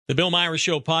The Bill Myers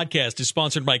Show podcast is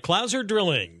sponsored by Clouser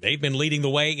Drilling. They've been leading the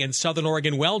way in Southern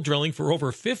Oregon well drilling for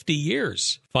over 50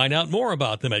 years. Find out more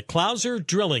about them at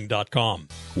clouserdrilling.com.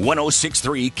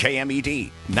 106.3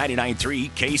 KMED,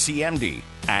 99.3 KCMD.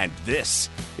 And this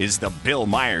is The Bill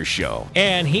Myers Show.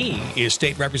 And he is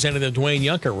State Representative Dwayne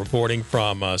Yunker reporting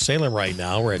from Salem right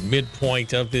now. We're at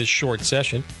midpoint of this short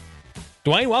session.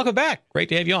 Dwayne, welcome back. Great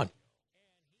to have you on.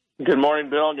 Good morning,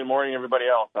 Bill. Good morning, everybody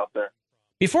else out there.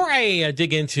 Before I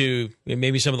dig into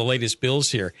maybe some of the latest bills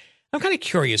here, I'm kind of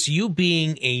curious, you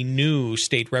being a new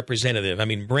state representative, I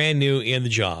mean, brand new in the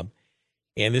job,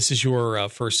 and this is your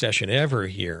first session ever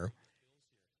here.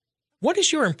 What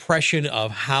is your impression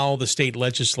of how the state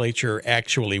legislature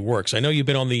actually works? I know you've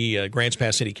been on the Grants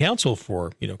Pass City Council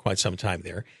for quite some time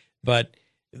there, but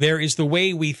there is the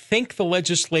way we think the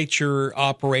legislature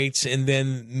operates, and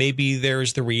then maybe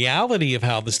there's the reality of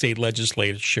how the state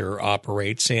legislature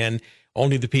operates, and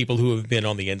only the people who have been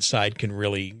on the inside can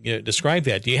really describe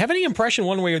that. Do you have any impression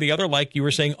one way or the other, like you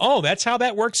were saying, oh, that's how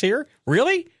that works here?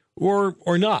 Really? Or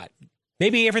not?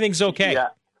 Maybe everything's okay. Yeah.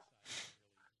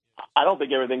 I don't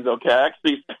think everything's okay.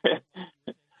 Actually,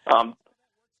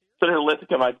 Senator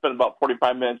Lithicum, I spent about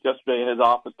 45 minutes yesterday in his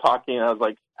office talking, and I was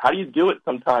like, how do you do it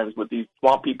sometimes with these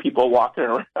swampy people walking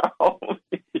around,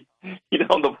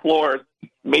 on the floors,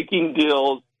 making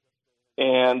deals?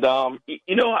 And,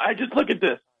 I just look at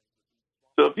this.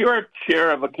 So if you're a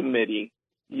chair of a committee,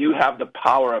 you have the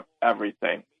power of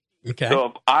everything. Okay. So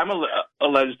if I'm a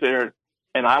legislator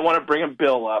and I want to bring a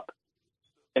bill up,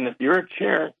 and if you're a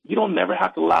chair, you don't never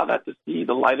have to allow that to see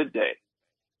the light of day.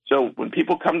 So when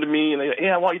people come to me and they go, hey,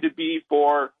 I want you to be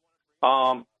for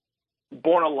Born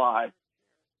Alive,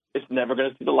 it's never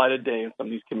going to see the light of day in some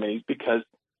of these committees because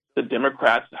the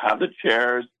Democrats have the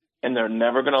chairs and they're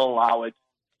never going to allow it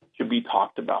to be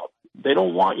talked about. They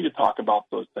don't want you to talk about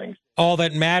those things. All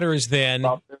that matters then,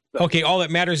 all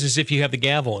that matters is if you have the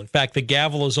gavel. In fact, the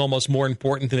gavel is almost more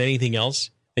important than anything else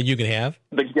that you can have.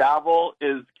 The gavel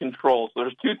is control. So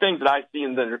there's two things that I see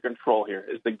in under control here,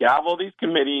 is the gavel of these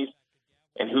committees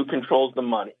and who controls the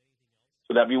money.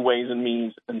 So that'd be Ways and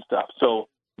Means and stuff. So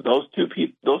those two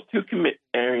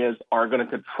areas are going to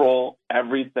control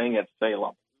everything at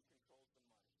Salem.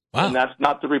 Wow. And that's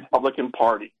not the Republican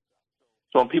Party.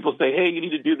 So when people say, hey, you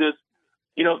need to do this,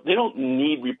 they don't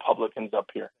need Republicans up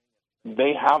here.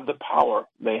 They have the power.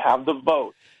 They have the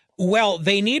vote. Well,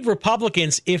 they need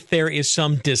Republicans if there is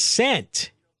some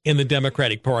dissent in the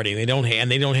Democratic Party. They don't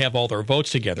have all their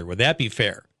votes together. Would that be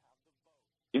fair?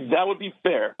 That would be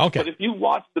fair. Okay. But if you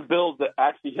watch the bills that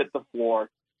actually hit the floor,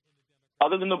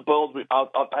 other than the bills, I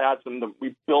had some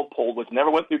bill pulled, which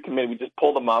never went through committee. We just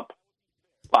pulled them up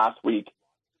last week.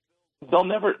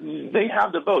 They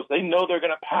have the votes. They know they're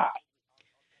going to pass.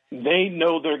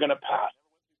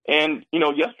 And,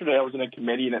 yesterday I was in a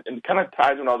committee, and it kind of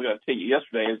ties when I was going to take it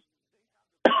yesterday is,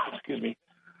 excuse me,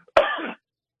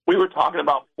 we were talking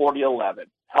about 4011,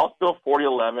 House Bill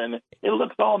 4011. It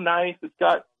looks all nice. It's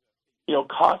got,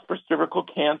 cost for cervical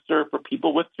cancer for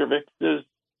people with cervixes.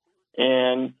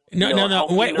 And No.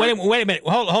 Wait a minute.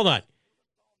 Hold on.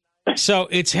 So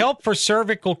it's help for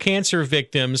cervical cancer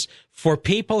victims for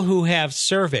people who have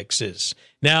cervixes.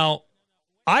 Now,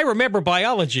 I remember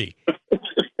biology.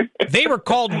 They were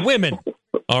called women,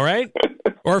 all right?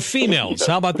 Or females.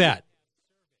 How about that?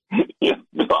 Yeah,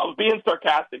 I was being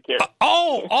sarcastic here.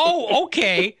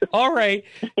 Okay. All right.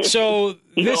 So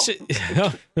this is...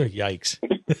 yikes.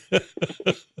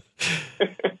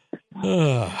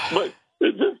 But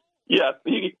yes,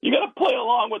 you got to play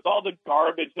along with all the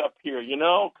garbage up here,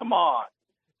 Come on.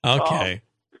 Okay.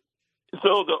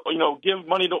 So, give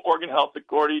money to Oregon Health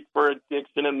Authority for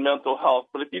addiction and mental health.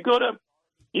 But if you go to,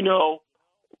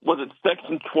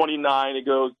 Section 29, it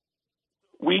goes,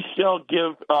 we shall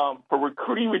give, for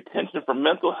recruiting retention for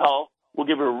mental health, we'll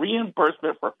give a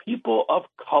reimbursement for people of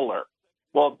color.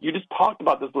 Well, you just talked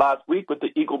about this last week with the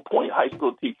Eagle Point High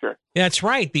School teacher. That's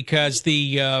right, because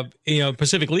the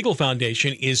Pacific Legal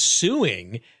Foundation is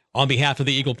suing on behalf of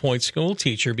the Eagle Point school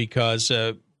teacher because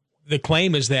the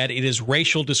claim is that it is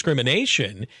racial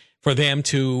discrimination for them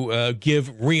to give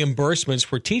reimbursements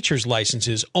for teachers'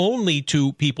 licenses only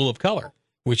to people of color,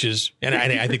 which is, and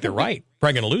I think they're right.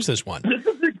 Probably going to lose this one. This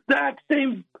is the exact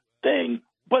same thing,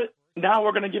 but now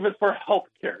we're going to give it for health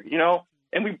care,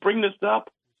 and we bring this up.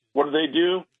 What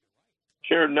do?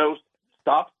 Chair knows,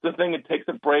 stops the thing and takes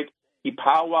a break. He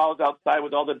powwows outside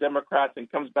with all the Democrats and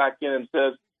comes back in and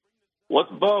says, let's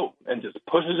vote, and just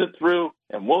pushes it through,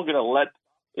 and we're going to let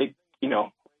it,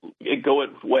 it go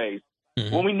its ways.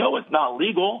 Mm-hmm. When we know it's not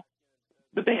legal,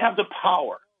 but they have the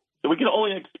power. So we can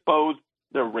only expose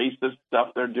the racist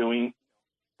stuff they're doing.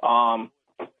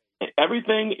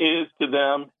 everything is to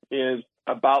them is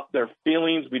about their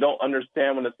feelings. We don't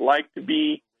understand what it's like to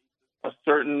be a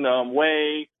certain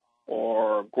way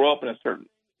or grow up in a certain.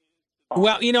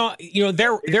 Well,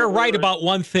 they're right about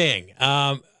one thing.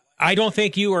 I don't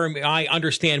think you or I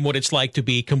understand what it's like to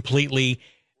be completely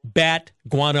bat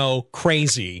guano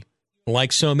crazy,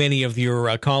 like so many of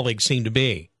your colleagues seem to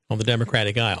be on the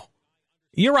Democratic aisle.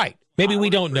 You're right. Maybe we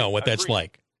don't know what that's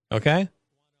like. Okay.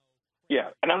 Yeah,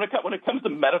 and when it comes to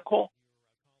medical,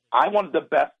 I want the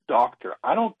best doctor.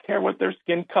 I don't care what their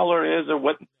skin color is or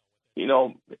what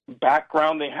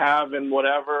background they have and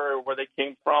whatever, or where they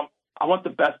came from. I want the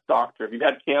best doctor. If you've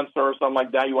had cancer or something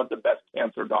like that, you want the best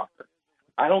cancer doctor.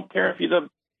 I don't care if he's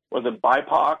was a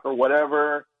BIPOC or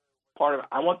whatever part of it.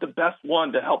 I want the best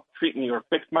one to help treat me or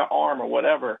fix my arm or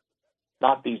whatever,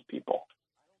 not these people.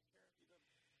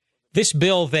 This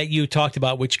bill that you talked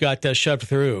about, which got shoved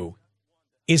through,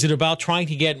 is it about trying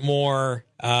to get more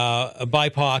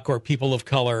BIPOC or people of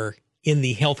color in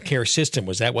the healthcare system?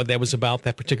 Was that what that was about,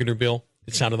 that particular bill?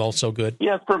 It sounded all so good.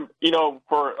 Yes, for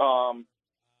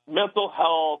mental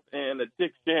health and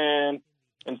addiction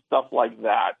and stuff like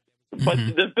that. But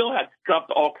the bill had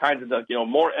stuffed all kinds of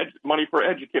more money for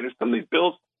educators. Some of these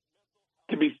bills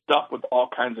can be stuffed with all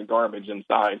kinds of garbage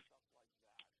inside.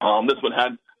 This one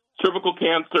had cervical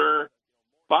cancer,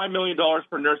 $5 million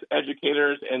for nurse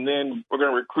educators, and then we're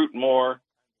going to recruit more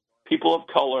people of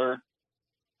color,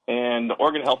 and the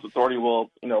Oregon Health Authority will,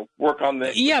 work on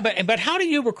this. Yeah, but how do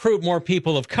you recruit more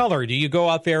people of color? Do you go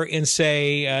out there and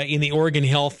say in the Oregon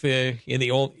Health, or the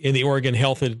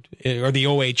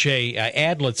OHA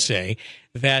ad, let's say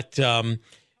that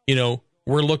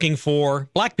we're looking for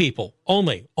black people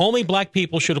only. Only black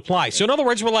people should apply. So in other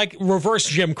words, we're like reverse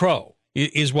Jim Crow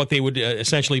is what they would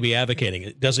essentially be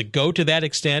advocating. Does it go to that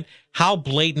extent? How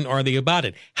blatant are they about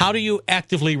it? How do you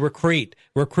actively recruit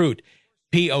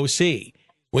POC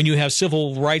when you have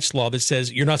civil rights law that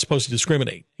says you're not supposed to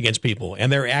discriminate against people,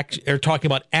 and they're talking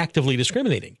about actively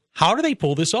discriminating? How do they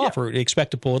pull this off, or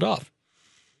expect to pull it off?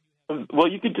 Well,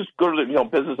 you could just go to the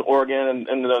Business Oregon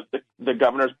and the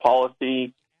governor's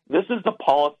policy. This is the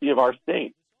policy of our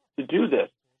state to do this.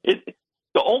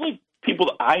 The only people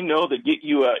that I know that get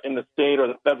you in the state or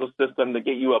the federal system that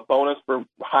get you a bonus for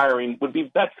hiring would be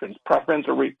veterans, preference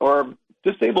or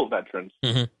disabled veterans.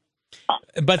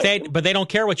 Mm-hmm. But they don't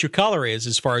care what your color is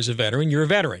as far as a veteran. You're a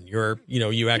veteran.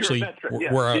 You actually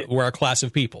we're a class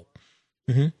of people.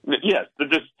 Mm-hmm. Yes,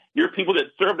 you're people that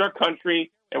served our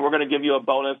country, and we're going to give you a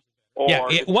bonus.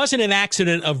 It wasn't an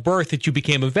accident of birth that you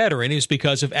became a veteran. It's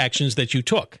because of actions that you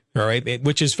took. All right,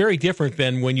 which is very different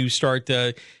than when you start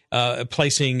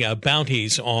placing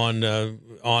bounties on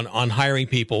hiring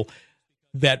people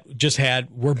that just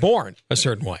were born a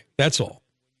certain way. That's all.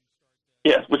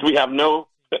 Yes, which we have no.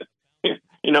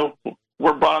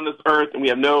 We're brought on this earth, and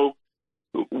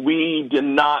we did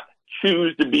not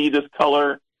choose to be this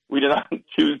color. We did not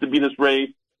choose to be this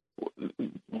race.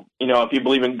 If you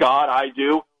believe in God, I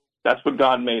do. That's what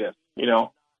God made us,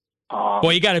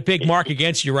 Well, you got a big mark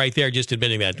against you right there, just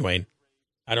admitting that, Dwayne.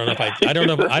 I don't know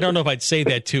if I'd say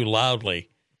that too loudly.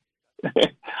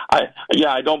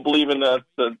 I don't believe in the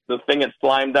thing that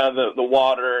slimed out of the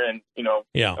water, and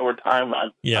over time.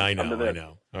 I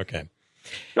know. Okay.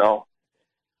 So,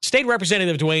 State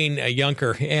Representative Dwayne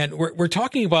Yunker, and we're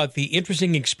talking about the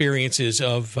interesting experiences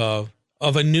of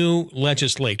a new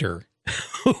legislator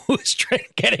who's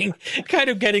getting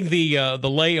the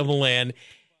lay of the land.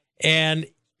 And,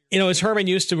 as Herman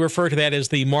used to refer to that as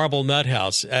the marble nut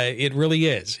house, it really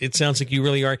is. It sounds like you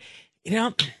really are.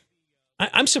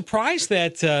 I'm surprised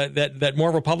that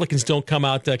more Republicans don't come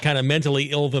out kind of mentally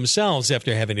ill themselves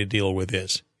after having to deal with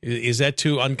this. Is that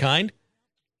too unkind?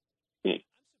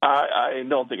 I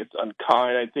don't think it's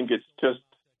unkind. I think it's just,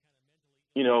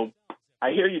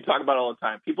 I hear you talk about it all the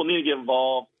time. People need to get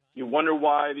involved. You wonder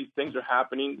why these things are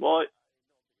happening. Well,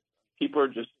 people are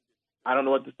just, I don't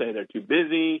know what to say. They're too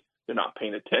busy. They're not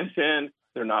paying attention.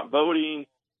 They're not voting.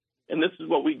 And this is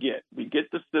what we get. We get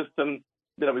the system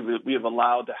that we have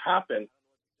allowed to happen.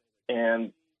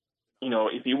 And,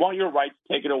 if you want your rights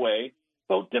taken away,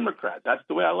 vote Democrat. That's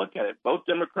the way I look at it. Vote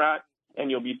Democrat, and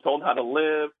you'll be told how to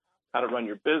live, how to run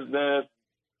your business.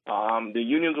 The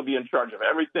unions will be in charge of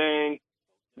everything.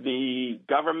 The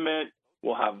government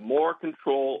will have more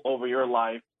control over your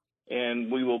life,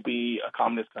 and we will be a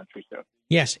communist country soon.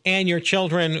 Yes, and your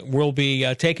children will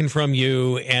be taken from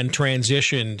you and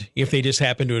transitioned if they just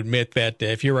happen to admit that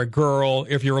if you're a girl,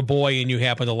 if you're a boy and you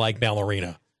happen to like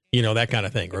ballerina, that kind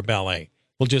of thing, or ballet,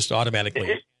 we'll just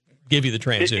automatically give you the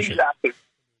transition. Exactly.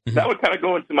 Mm-hmm. That would kind of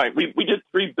go into we did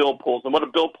 3 bill polls, and what a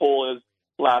bill poll is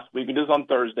last week, we did this on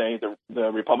Thursday,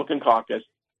 the Republican caucus,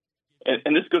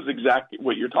 and this goes exactly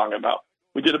what you're talking about.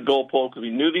 We did a bill poll because we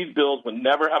knew these bills would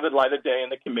never have the light of day in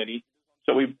the committee.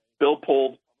 So we bill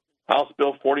polled House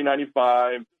Bill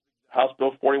 4095, House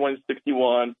Bill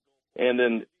 4161, and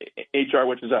then HR,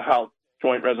 which is a House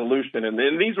joint resolution. And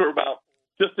then these were about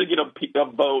just to get a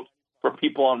vote for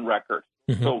people on record.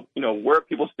 Mm-hmm. So, where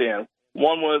people stand.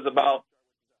 One was about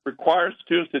require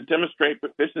students to demonstrate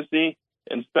proficiency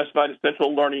in specified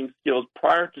essential learning skills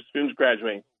prior to students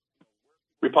graduating.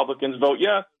 Republicans vote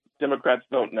yes, Democrats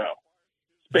vote no.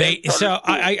 I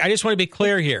just want to be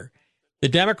clear here. The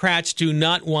Democrats do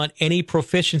not want any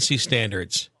proficiency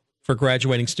standards for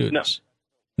graduating students.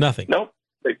 No. Nothing. Nope.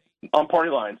 On party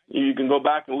lines. You can go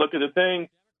back and look at the thing.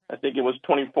 I think it was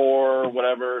 24 or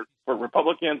whatever for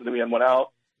Republicans, and then we had one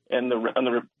out, and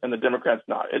the Democrats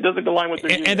not. It doesn't align with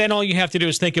their union. And then all you have to do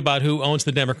is think about who owns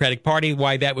the Democratic Party,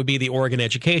 why that would be the Oregon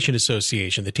Education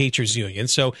Association, the teachers union.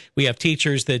 So we have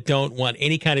teachers that don't want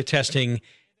any kind of testing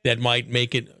that might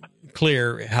make it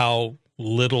clear how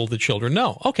little the children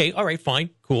know. Okay, all right,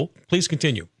 fine, cool. Please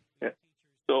continue. Yeah.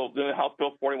 So the House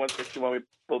Bill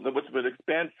 4161, which would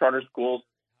expand charter schools,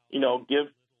 give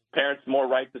parents more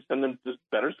right to send them to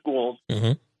better schools.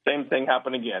 Mm-hmm. Same thing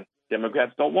happened again.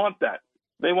 Democrats don't want that.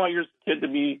 They want your kid to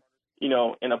be,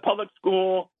 in a public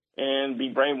school and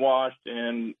be brainwashed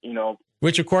and,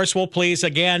 Which, of course, will please,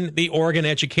 again, the Oregon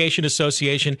Education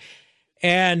Association.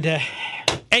 And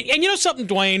you know something,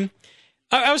 Dwayne?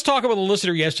 I was talking with a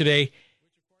listener yesterday,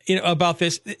 about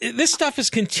this. This stuff is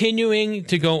continuing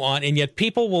to go on, and yet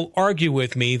people will argue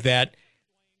with me that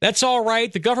that's all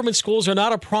right. The government schools are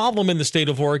not a problem in the state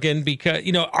of Oregon because,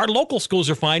 our local schools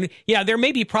are fine. Yeah, there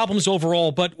may be problems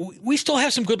overall, but we still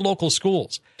have some good local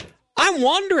schools. I'm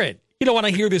wondering, when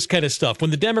I hear this kind of stuff, when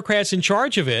the Democrats in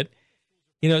charge of it,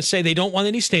 say they don't want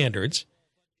any standards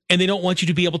and they don't want you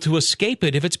to be able to escape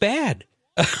it if it's bad.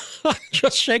 I'm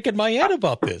just shaking my head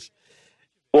about this.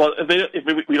 Well,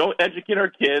 if we don't educate our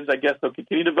kids, I guess they'll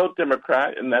continue to vote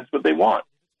Democrat, and that's what they want.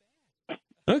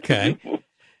 Okay.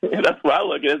 That's what I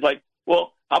look at it. It's like,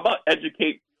 well, how about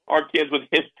educate our kids with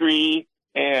history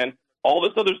and all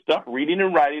this other stuff, reading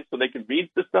and writing, so they can read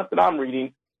the stuff that I'm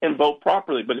reading and vote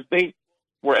properly. But if they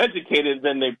were educated,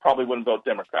 then they probably wouldn't vote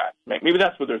Democrat. Maybe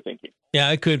that's what they're thinking.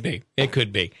 Yeah, it could be. It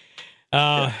could be.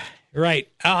 Right.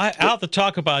 I'll have to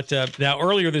talk about, now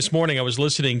earlier this morning I was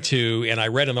listening to, and I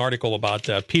read an article about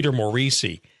Peter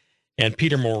Morisi. And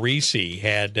Peter Morisi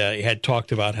had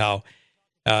talked about how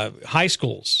high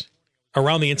schools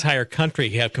around the entire country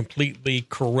have completely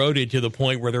corroded to the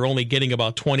point where they're only getting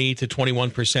about 20 to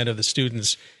 21% of the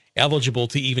students eligible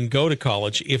to even go to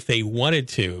college if they wanted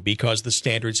to, because the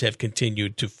standards have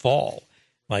continued to fall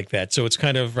like that. So it's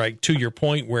kind of like to your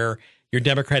point where your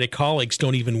Democratic colleagues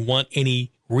don't even want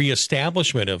any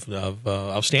reestablishment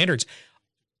of standards,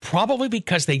 probably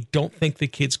because they don't think the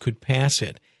kids could pass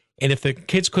it. And if the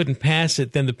kids couldn't pass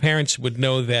it, then the parents would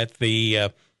know that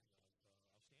the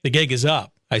gig is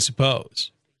up, I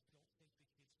suppose.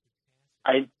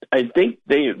 I think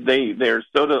they're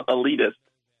so elitist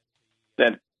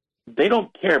that they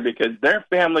don't care because their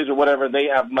families or whatever, they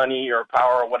have money or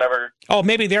power or whatever. Oh,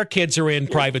 maybe their kids are in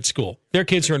private school. Their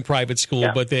kids are in private school,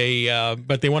 yeah. but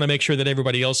they want to make sure that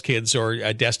everybody else's kids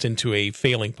are destined to a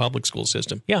failing public school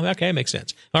system. Yeah, okay, makes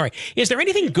sense. All right. Is there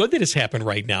anything good that has happened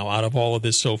right now out of all of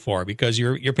this so far? Because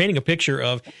you're painting a picture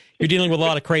of you're dealing with a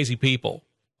lot of crazy people.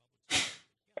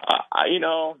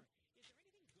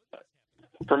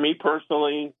 For me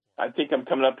personally, I think I'm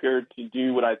coming up here to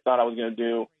do what I thought I was going to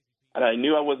do. And I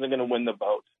knew I wasn't going to win the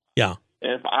vote. Yeah.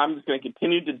 And if I'm just going to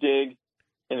continue to dig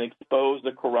and expose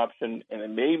the corruption, and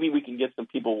then maybe we can get some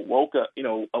people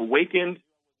awakened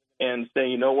and say,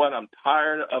 you know what, I'm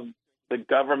tired of the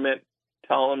government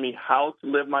telling me how to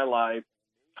live my life,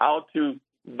 how to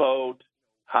vote,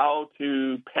 how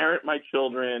to parent my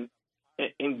children,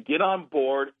 and get on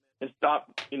board and start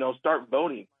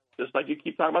voting. Just like you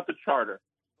keep talking about the charter.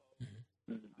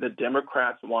 The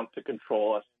Democrats want to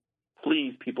control us.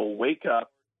 Please, people, wake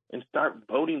up and start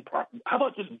voting properly. How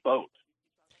about just vote?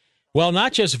 Well,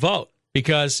 not just vote,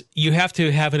 because you have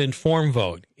to have an informed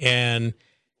vote. And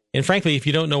frankly, if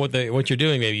you don't know what you're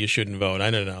doing, maybe you shouldn't vote.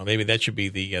 I don't know. Maybe that should be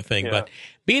the thing. Yeah. But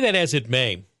be that as it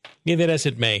may,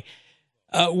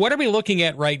 what are we looking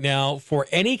at right now for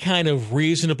any kind of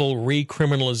reasonable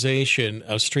recriminalization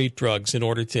of street drugs in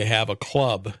order to have a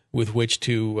club with which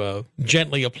to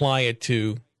gently apply it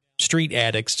to street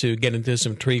addicts to get into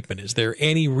some treatment? Is there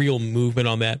any real movement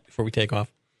on that before we take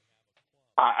off?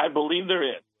 I believe there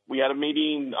is. We had a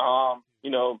meeting,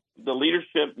 the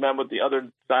leadership met with the other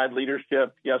side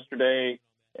leadership yesterday,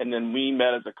 and then we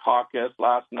met as a caucus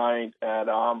last night at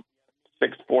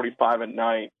 6:45 at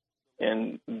night.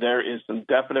 and there is some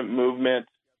definite movement.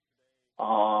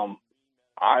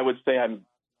 I would say I'm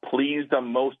pleased on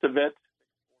most of it.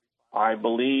 I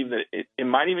believe that it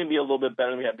might even be a little bit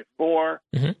better than we had before.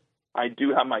 Mm-hmm. I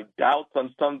do have my doubts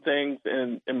on some things,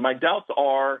 and my doubts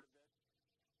are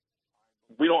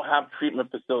we don't have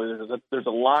treatment facilities. There's a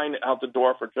line out the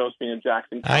door for Josephine and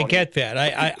Jackson County. I get that.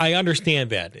 I understand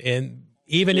that. And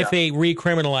even if they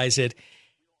recriminalize it,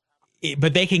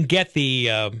 but they can get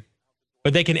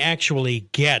but they can actually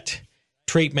get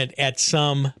treatment at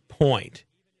some point.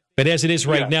 But as it is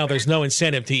right now, there's no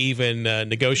incentive to even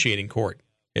negotiate in court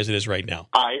as it is right now.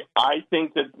 I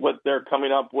think that what they're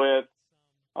coming up with,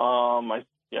 I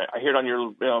heard on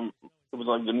your, it was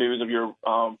on the news of your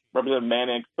Representative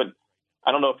Mannix, but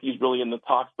I don't know if he's really in the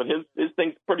talks, but his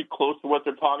thing's pretty close to what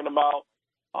they're talking about.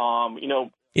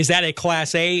 Is that a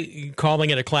Class A,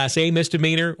 calling it a Class A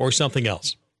misdemeanor or something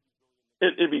else?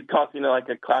 It'd be costing like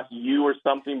a Class U or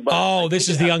something. But this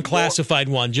is the unclassified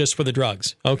one just for the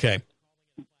drugs. Okay.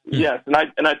 Yes, and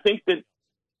I think that,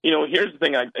 here's the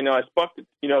thing. I spoke to,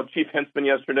 Chief Hintzman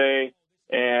yesterday,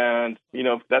 and,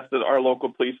 that's our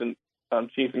local police and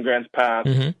chief in Grants Pass.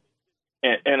 Mm-hmm.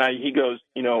 And he goes,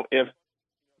 if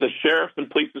the Sheriff's and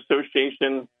Police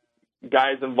Association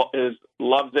guys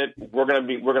loves it, we're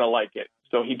gonna like it.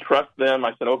 So he trusts them.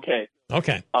 I said, okay.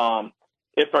 Okay.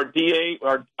 If our DA,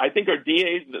 I think our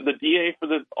DAs, the DA for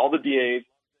all the DAs,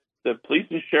 the Police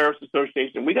and Sheriff's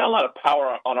Association, we got a lot of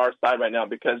power on our side right now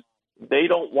because they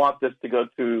don't want this to go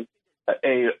to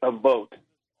a vote.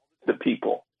 The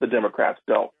people, the Democrats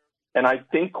don't. And I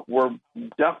think we're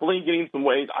definitely getting some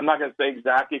ways. I'm not going to say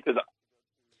exactly because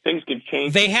things can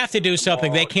change. They have to do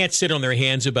something. They can't sit on their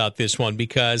hands about this one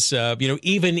because,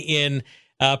 even in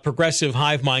progressive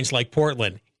hive minds like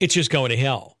Portland, it's just going to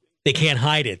hell. They can't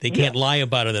hide it. They can't lie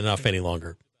about it enough any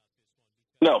longer.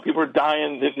 No, people are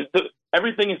dying.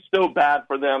 Everything is so bad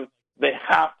for them. They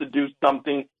have to do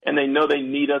something, and they know they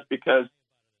need us because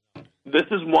this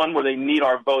is one where they need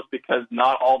our votes because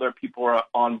not all their people are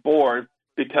on board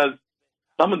because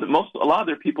a lot of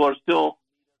their people are still,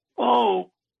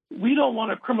 we don't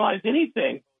want to criminalize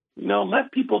anything.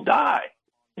 Let people die.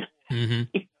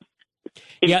 Mm-hmm.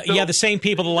 The same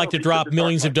people that like to drop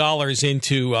millions of dollars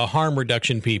into harm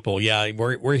reduction people. Yeah,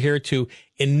 we're here to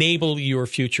enable your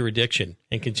future addiction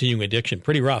and continuing addiction.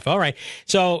 Pretty rough. All right.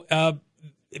 So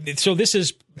this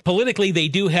is politically, they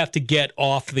do have to get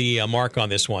off the mark on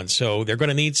this one. So they're going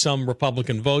to need some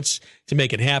Republican votes to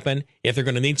make it happen. If they're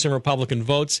going to need some Republican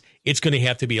votes, it's going to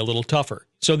have to be a little tougher.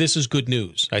 So this is good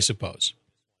news, I suppose.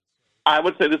 I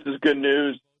would say this is good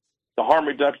news. The harm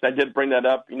reduction, I did bring that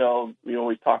up. We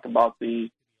always talk about the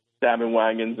stabbing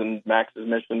wagons and Max's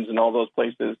missions and all those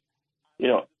places.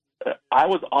 I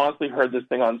was honestly heard this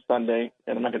thing on Sunday,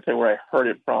 and I'm not going to tell you where I heard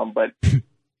it from, but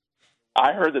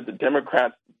I heard that the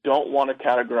Democrats don't want to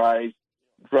categorize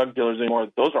drug dealers anymore.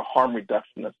 Those are harm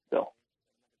reductionists, Bill.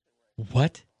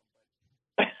 What?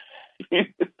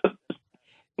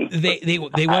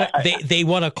 they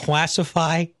want to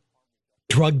classify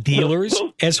drug dealers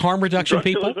as harm reduction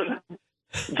people?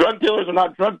 Drug dealers are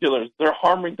not drug dealers. They're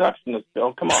harm reductionists,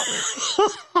 Bill. Come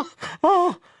on.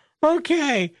 Oh,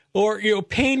 okay. Or,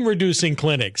 pain-reducing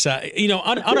clinics.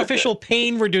 Unofficial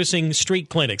pain-reducing street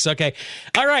clinics. Okay.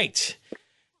 All right.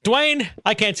 Dwayne,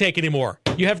 I can't take any more.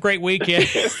 You have a great weekend.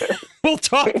 We'll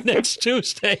talk next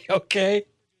Tuesday, okay?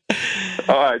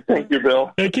 All right. Thank you,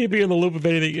 Bill. And keep you in the loop of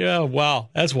anything. Yeah, wow.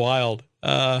 That's wild.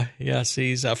 Yes,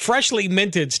 he's freshly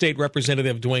minted State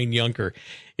Representative Dwayne Yunker.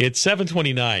 It's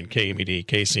 729 KMED,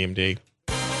 KCMD.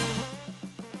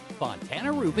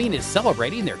 Fontana Roofing is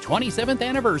celebrating their 27th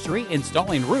anniversary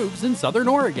installing roofs in Southern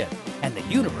Oregon, and the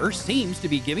universe seems to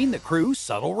be giving the crew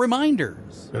subtle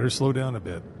reminders. Better slow down a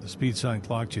bit. The speed sign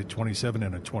clocked you at 27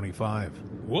 and a 25.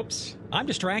 Whoops. I'm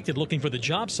distracted looking for the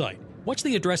job site. What's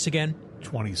the address again?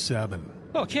 27.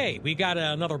 Okay, we got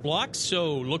another block,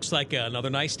 so looks like another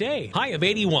nice day. High of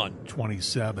 81.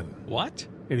 27. What?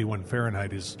 81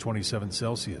 Fahrenheit is 27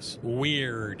 Celsius.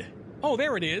 Weird. Oh,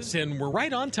 there it is, and we're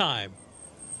right on time.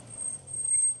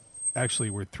 Actually,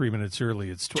 we're 3 minutes early.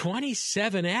 It's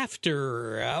 27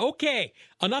 after. Okay,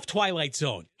 enough Twilight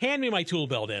Zone. Hand me my tool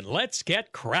belt in. Let's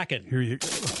get cracking. Here you go.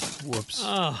 Whoops.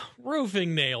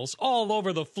 Roofing nails all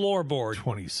over the floorboard.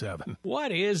 27.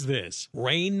 What is this?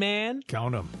 Rain Man?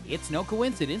 Count them. It's no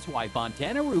coincidence why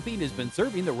Fontana Roofing has been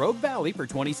serving the Rogue Valley for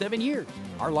 27 years.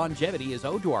 Our longevity is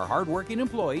owed to our hardworking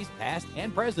employees, past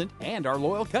and present, and our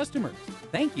loyal customers.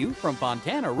 Thank you from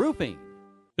Fontana Roofing.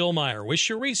 Bill Meyer with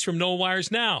Charisse from No Wires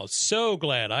Now. So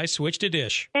glad I switched to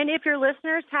Dish. And if your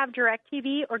listeners have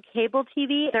DirecTV or cable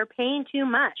TV, they're paying too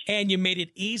much. And you made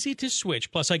it easy to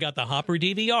switch. Plus, I got the Hopper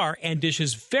DVR and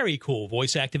Dish's very cool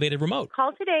voice-activated remote.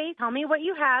 Call today, tell me what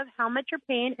you have, how much you're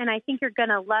paying, and I think you're going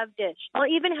to love Dish. I'll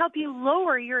even help you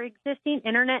lower your existing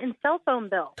internet and cell phone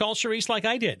bill. Call Charisse like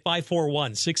I did.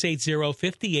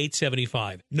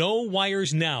 541-680-5875.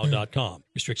 NoWiresNow.com.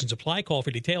 Restrictions apply. Call for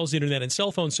details. Internet and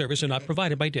cell phone service are not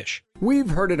provided by Dish. We've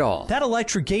heard it all. That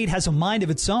electric gate has a mind of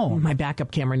its own. My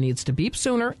backup camera needs to beep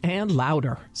sooner and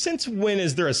louder. Since when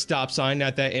is there a stop sign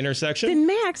at that intersection? Then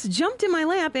Max jumped in my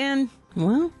lap and,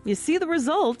 well, you see the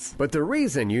results. But the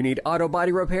reason you need auto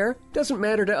body repair doesn't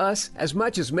matter to us as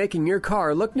much as making your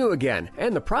car look new again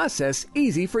and the process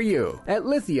easy for you. At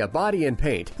Lithia Body and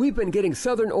Paint, we've been getting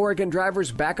Southern Oregon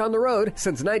drivers back on the road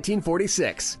since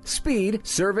 1946. Speed,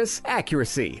 service,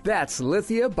 accuracy. That's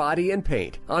Lithia Body and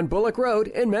Paint on Bullock Road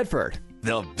in Medford.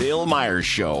 The Bill Myers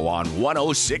Show on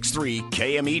 106.3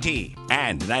 KMED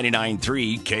and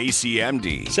 99.3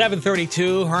 KCMD.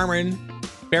 7:32, Harmon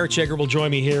Baertschiger will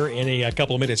join me here in a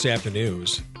couple of minutes after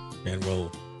news, and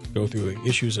we'll go through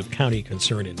issues of county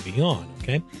concern and beyond,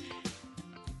 okay?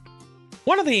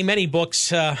 One of the many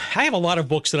books, I have a lot of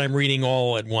books that I'm reading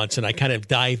all at once, and I kind of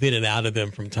dive in and out of them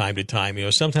from time to time. You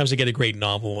know, sometimes I get a great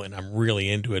novel, and I'm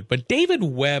really into it. But David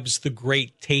Webb's The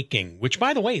Great Taking, which,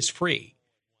 by the way, is free.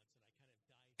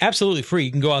 Absolutely free.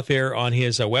 You can go out there on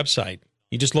his website.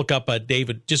 You just look up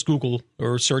just Google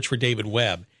or search for David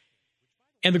Webb.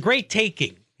 And The Great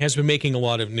Taking has been making a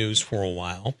lot of news for a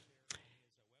while.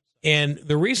 And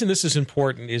the reason this is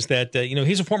important is that,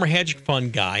 he's a former hedge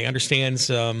fund guy, understands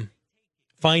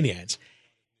finance,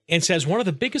 and says one of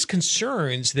the biggest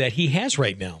concerns that he has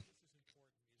right now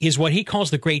is what he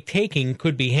calls the Great Taking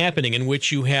could be happening, in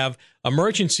which you have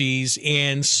emergencies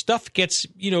and stuff gets,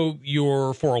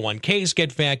 your 401ks get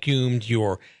vacuumed,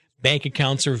 your bank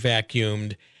accounts are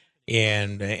vacuumed,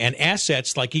 and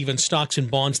assets like even stocks and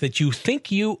bonds that you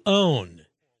think you own,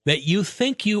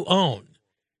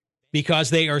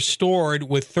 because they are stored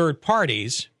with third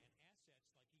parties,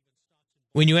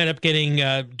 when you end up getting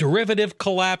derivative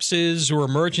collapses or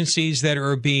emergencies that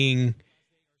are being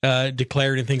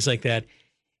declared and things like that.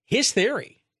 His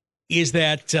theory is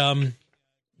that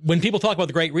when people talk about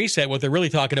the Great Reset, what they're really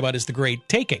talking about is the Great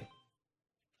Taking.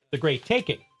 The Great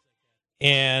Taking.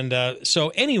 And so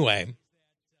anyway,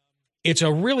 it's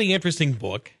a really interesting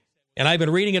book, and I've been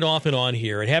reading it off and on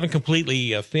here. I haven't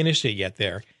completely finished it yet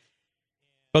there.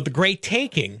 But the Great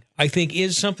Taking, I think,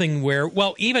 is something where,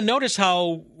 well, even notice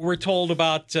how we're told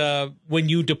about when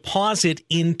you deposit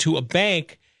into a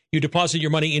bank, you deposit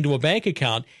your money into a bank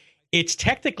account, it's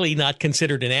technically not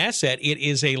considered an asset. It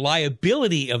is a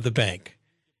liability of the bank.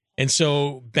 And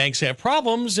so banks have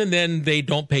problems, and then they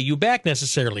don't pay you back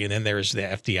necessarily. And then there's the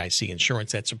FDIC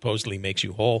insurance that supposedly makes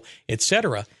you whole, et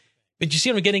cetera. But you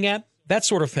see what I'm getting at? That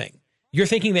sort of thing. You're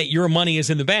thinking that your money is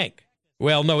in the bank.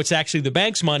 Well, no, it's actually the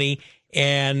bank's money,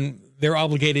 and they're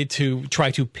obligated to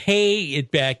try to pay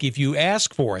it back if you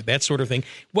ask for it, that sort of thing.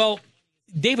 Well,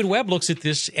 David Webb looks at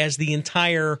this as the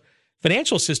entire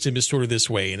financial system is sort of this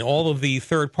way, and all of the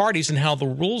third parties, and how the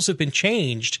rules have been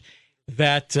changed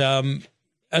that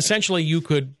essentially you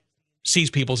could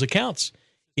seize people's accounts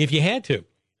if you had to.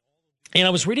 And I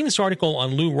was reading this article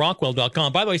on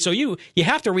LouRockwell.com. By the way, so you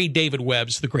have to read David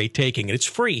Webb's The Great Taking, and it's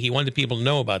free. He wanted people to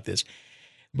know about this.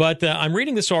 But I'm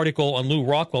reading this article on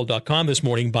LouRockwell.com this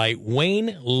morning by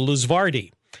Wayne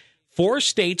Lusvardi. 4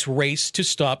 states race to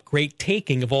stop great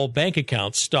taking of all bank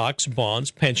accounts, stocks,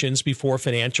 bonds, pensions before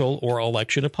financial or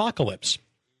election apocalypse.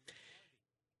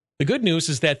 The good news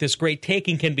is that this great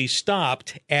taking can be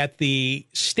stopped at the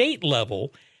state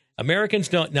level. Americans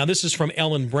don't, now this is from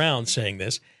Ellen Brown saying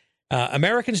this,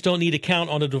 Americans don't need to count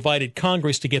on a divided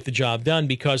Congress to get the job done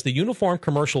because the Uniform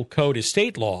Commercial Code is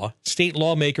state law. State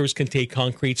lawmakers can take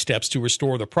concrete steps to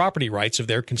restore the property rights of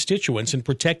their constituents and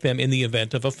protect them in the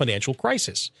event of a financial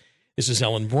crisis. This is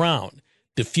Ellen Brown,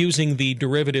 diffusing the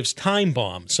derivatives time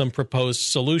bomb, some proposed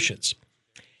solutions.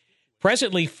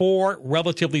 Presently, 4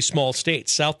 relatively small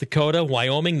states, South Dakota,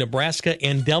 Wyoming, Nebraska,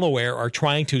 and Delaware, are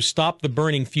trying to stop the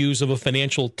burning fuse of a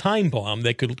financial time bomb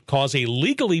that could cause a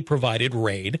legally provided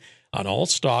raid on all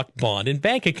stock, bond, and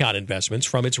bank account investments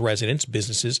from its residents,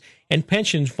 businesses, and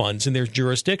pension funds in their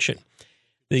jurisdiction.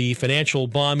 The financial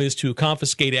bomb is to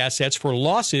confiscate assets for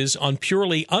losses on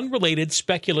purely unrelated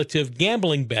speculative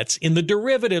gambling bets in the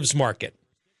derivatives market,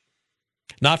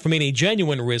 not from any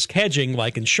genuine risk hedging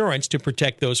like insurance to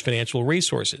protect those financial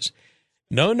resources.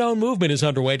 No known movement is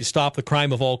underway to stop the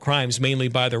crime of all crimes, mainly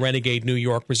by the renegade New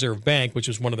York Reserve Bank, which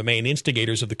was one of the main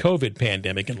instigators of the COVID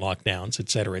pandemic and lockdowns, et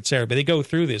cetera, et cetera. But they go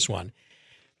through this one.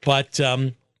 But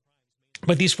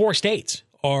these 4 states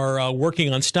are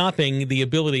working on stopping the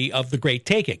ability of the Great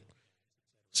Taking.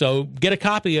 So get a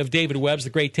copy of David Webb's The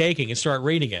Great Taking and start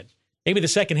reading it. Maybe the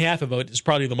second half of it is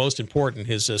probably the most important.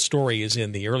 His story is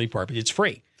in the early part, but it's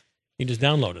free. You just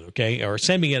download it, okay? Or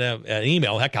send me an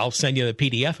email. Heck, I'll send you the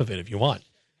PDF of it if you want.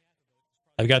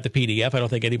 I've got the PDF. I don't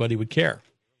think anybody would care.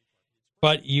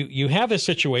 But you have this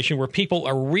situation where people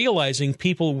are realizing,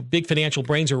 people with big financial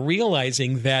brains are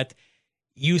realizing that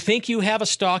you think you have a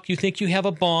stock, you think you have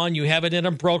a bond, you have it in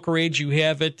a brokerage, you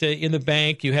have it in the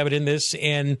bank, you have it in this,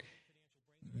 and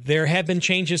there have been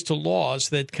changes to laws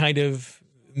that kind of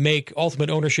make ultimate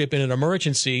ownership in an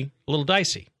emergency a little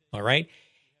dicey, all right?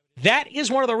 That is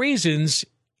one of the reasons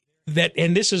that,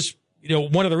 and this is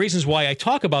one of the reasons why I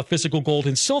talk about physical gold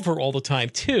and silver all the time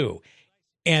too.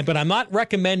 But I'm not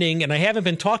recommending, and I haven't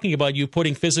been talking about you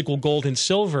putting physical gold and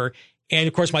silver. And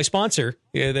of course, my sponsor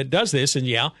that does this, and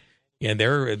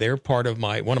they're part of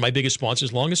one of my biggest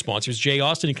sponsors, longest sponsors, J.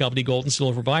 Austin and Company, Gold and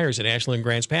Silver Buyers in Ashland and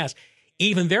Grants Pass.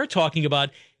 Even they're talking about,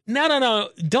 no,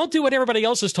 don't do what everybody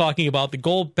else is talking about, the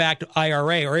gold-backed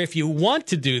IRA. Or if you want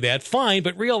to do that, fine,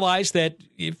 but realize that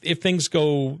if things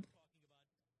go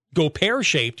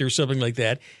pear-shaped or something like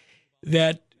that,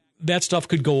 that stuff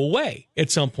could go away at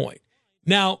some point.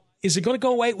 Now, is it going to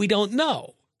go away? We don't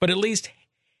know. But at least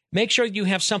make sure you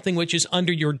have something which is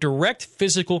under your direct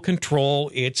physical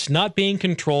control. It's not being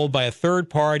controlled by a third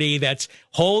party that's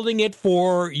holding it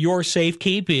for your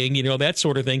safekeeping, that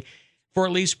sort of thing, for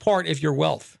at least part of your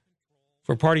wealth.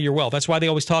 For part of your wealth. That's why they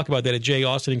always talk about that at J.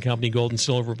 Austin and Company, Gold and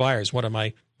Silver Buyers, one of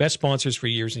my best sponsors for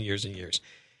years and years and years.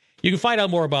 You can find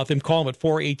out more about them. Call them at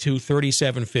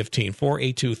 482-3715,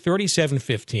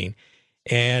 482-3715.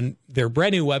 And their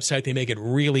brand new website, they make it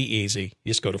really easy.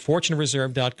 You just go to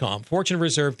fortunereserve.com,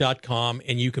 fortunereserve.com,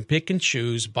 and you can pick and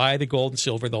choose, buy the gold and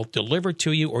silver. They'll deliver it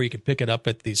to you, or you can pick it up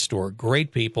at the store.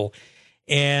 Great people.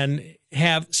 And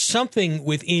have something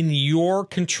within your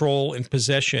control and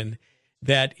possession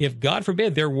that if, God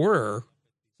forbid, there were,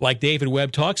 like David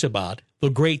Webb talks about, the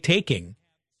Great Taking,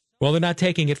 well, they're not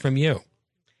taking it from you.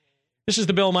 This is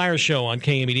the Bill Myers Show on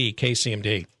KMED,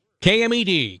 KCMD.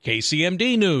 KMED,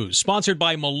 KCMD News, sponsored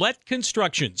by Millette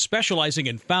Construction, specializing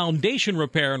in foundation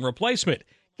repair and replacement.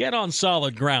 Get on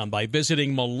solid ground by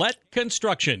visiting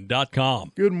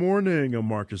MilletteConstruction.com. Good morning. I'm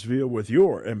Marcus Villa with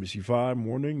your NBC5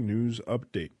 Morning News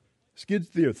Update. Skid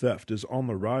steer theft is on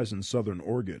the rise in southern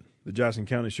Oregon. The Jackson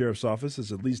County Sheriff's Office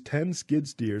says at least 10 skid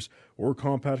steers or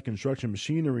compact construction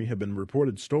machinery have been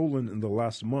reported stolen in the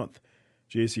last month.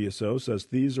 JCSO says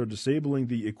thieves are disabling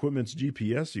the equipment's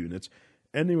GPS units.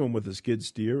 Anyone with a skid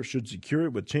steer should secure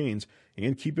it with chains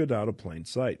and keep it out of plain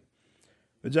sight.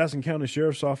 The Jackson County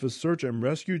Sheriff's Office search and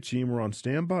rescue team were on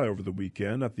standby over the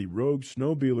weekend at the Rogue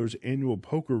Snowmobilers annual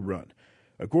poker run.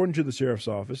 According to the Sheriff's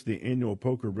Office, the annual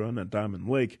poker run at Diamond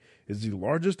Lake is the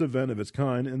largest event of its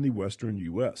kind in the western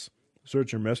U.S.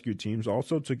 Search and rescue teams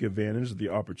also took advantage of the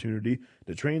opportunity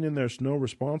to train in their snow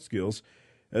response skills.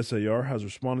 SAR has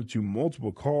responded to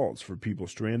multiple calls for people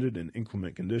stranded in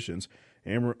inclement conditions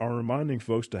and are reminding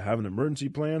folks to have an emergency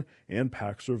plan and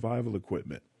pack survival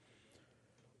equipment.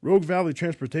 Rogue Valley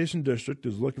Transportation District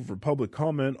is looking for public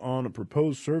comment on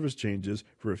proposed service changes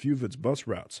for a few of its bus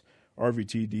routes.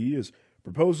 RVTD is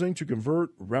proposing to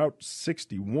convert Route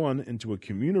 61 into a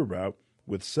commuter route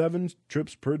with 7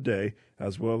 trips per day,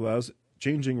 as well as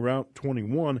changing Route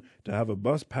 21 to have a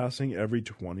bus passing every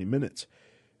 20 minutes.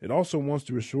 It also wants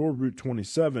to restore Route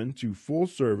 27 to full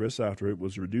service after it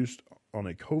was reduced on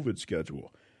a COVID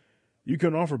schedule. You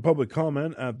can offer public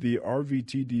comment at the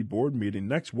RVTD board meeting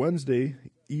next Wednesday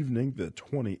evening, the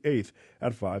 28th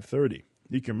at 5:30.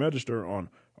 You can register on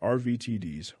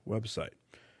RVTD's website.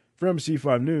 For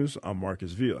MC5 News, I'm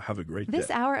Marcus Veal. Have a great day. This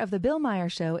hour of the Bill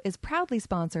Myers Show is proudly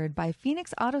sponsored by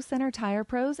Phoenix Auto Center Tire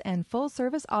Pros and Full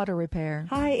Service Auto Repair.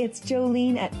 Hi, it's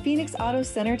Jolene at Phoenix Auto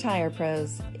Center Tire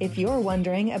Pros. If you're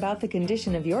wondering about the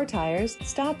condition of your tires,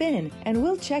 stop in and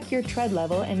we'll check your tread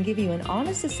level and give you an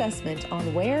honest assessment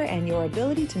on wear and your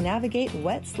ability to navigate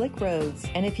wet, slick roads.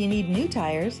 And if you need new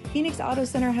tires, Phoenix Auto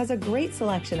Center has a great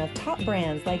selection of top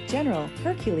brands like General,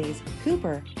 Hercules,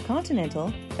 Cooper,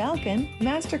 Continental, Falcon,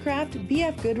 Mastercraft,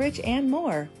 BF Goodrich, and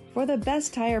more. For the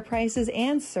best tire prices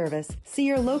and service, see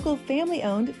your local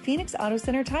family-owned Phoenix Auto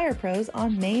Center Tire Pros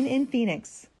on Main in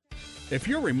Phoenix. If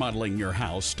you're remodeling your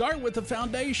house, start with the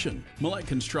foundation. Millette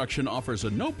Construction offers a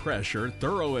no-pressure,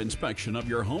 thorough inspection of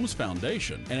your home's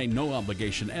foundation and a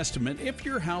no-obligation estimate if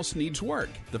your house needs work.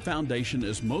 The foundation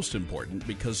is most important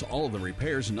because all of the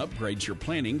repairs and upgrades you're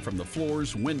planning, from the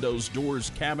floors, windows, doors,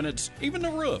 cabinets, even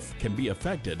the roof, can be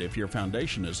affected if your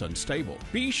foundation is unstable.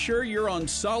 Be sure you're on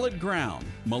solid ground.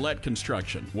 Millette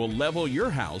Construction will level your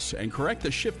house and correct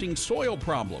the shifting soil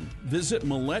problem. Visit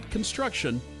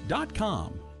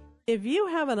MilletteConstruction.com. If you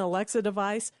have an Alexa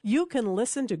device, you can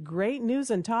listen to great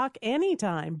news and talk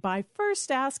anytime by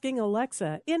first asking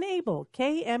Alexa, enable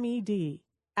KMED.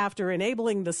 After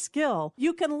enabling the skill,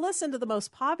 you can listen to the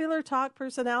most popular talk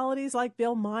personalities like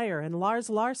Bill Meyer and Lars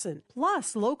Larson,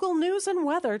 plus local news and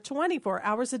weather 24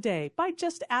 hours a day by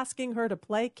just asking her to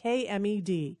play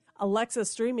KMED. Alexa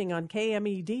streaming on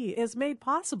KMED is made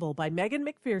possible by Megan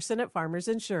McPherson at Farmers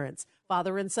Insurance,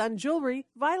 Father and Son Jewelry,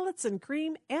 Violets and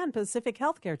Cream, and Pacific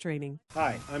Healthcare Training.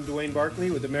 Hi, I'm Dwayne Barkley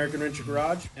with American Wrencher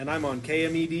Garage, and I'm on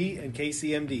KMED and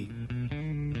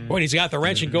KCMD. Boy, he's got the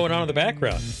wrenching going on in the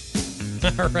background.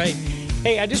 All right.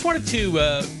 Hey, I just wanted to,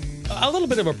 a little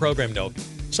bit of a program note.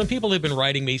 Some people have been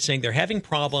writing me saying they're having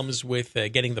problems with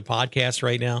getting the podcast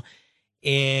right now,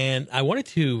 and I wanted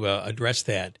to address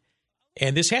that.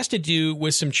 And this has to do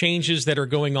with some changes that are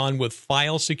going on with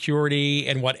file security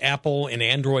and what Apple and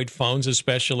Android phones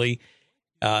especially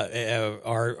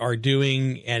are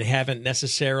doing and haven't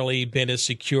necessarily been as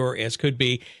secure as could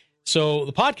be. So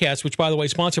the podcast, which, by the way,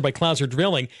 is sponsored by Clouser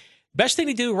Drilling, best thing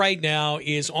to do right now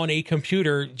is on a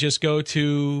computer, just go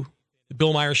to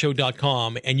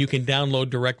BillMeyerShow.com, and you can download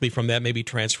directly from that, maybe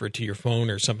transfer it to your phone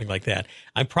or something like that.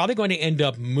 I'm probably going to end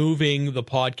up moving the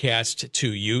podcast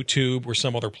to YouTube or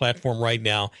some other platform right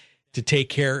now to take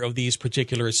care of these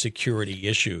particular security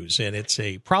issues. And it's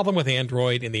a problem with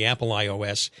Android and the Apple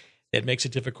iOS that makes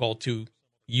it difficult to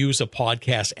use a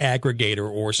podcast aggregator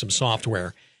or some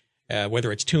software,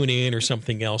 whether it's TuneIn or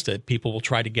something else that people will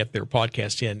try to get their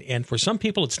podcast in. And for some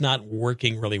people, it's not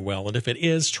working really well. And if it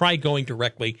is, try going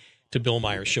directly to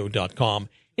BillMeyerShow.com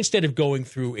instead of going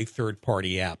through a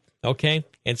third-party app, okay,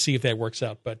 and see if that works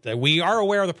out. But we are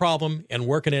aware of the problem and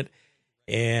working it,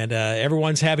 and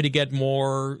everyone's having to get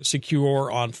more secure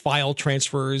on file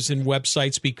transfers and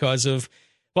websites because of,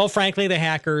 well, frankly, the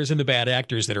hackers and the bad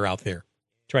actors that are out there.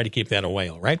 Try to keep that away,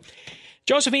 all right?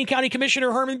 Josephine County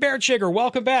Commissioner Herman Baertschiger,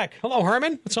 welcome back. Hello,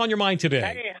 Herman. What's on your mind today?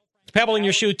 Hey, Pebble in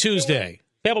your shoe Tuesday.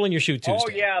 Pebble in your shoe Tuesday. Oh,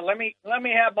 yeah. Let me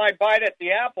have my bite at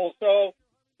the apple. So,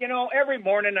 you know, every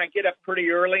morning I get up pretty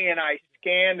early and I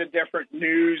scan the different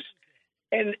news,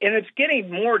 and it's getting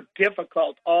more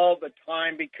difficult all the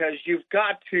time because you've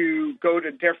got to go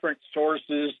to different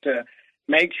sources to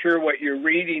make sure what you're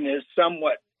reading is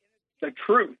somewhat the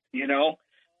truth, you know,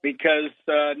 because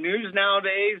news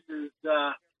nowadays is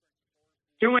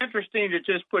too interesting to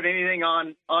just put anything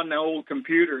on the old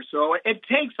computer. So it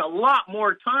takes a lot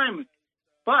more time.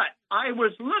 But I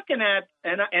was looking at,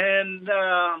 and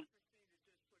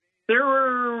there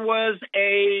was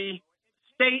a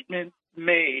statement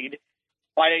made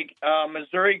by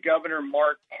Missouri Governor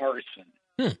Mark Parson,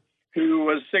 who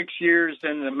was 6 years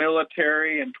in the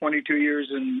military and 22 years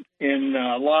in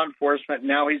law enforcement.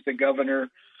 Now he's the governor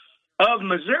of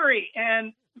Missouri.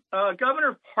 And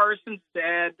Governor Parson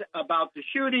said about the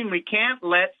shooting, we can't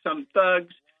let some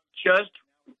thugs just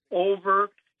over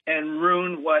and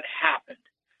ruin what happened.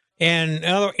 And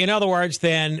in other words,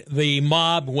 then the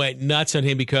mob went nuts on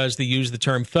him because they used the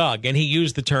term thug, and he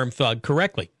used the term thug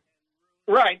correctly.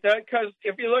 Right, because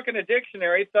if you look in a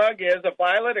dictionary, thug is a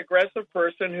violent, aggressive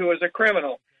person who is a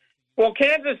criminal. Well,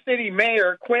 Kansas City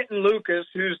Mayor Quentin Lucas,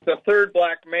 who's the third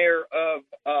black mayor of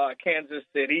Kansas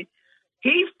City,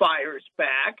 he fires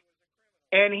back,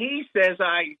 and he says,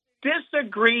 I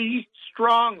disagree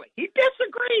strongly. He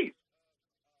disagrees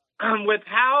with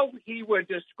how he would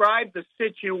describe the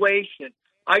situation.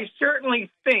 I certainly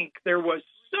think there was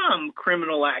some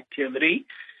criminal activity.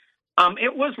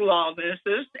 It was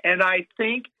lawlessness, and I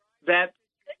think that's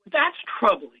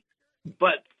troubling.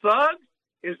 But thug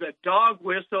is a dog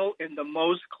whistle in the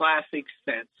most classic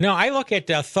sense. No, I look at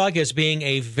thug as being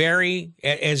a very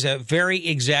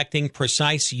exacting,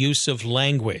 precise use of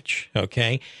language.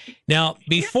 Okay. Now,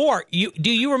 before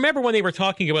do you remember when they were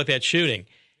talking about that shooting,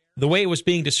 the way it was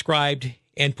being described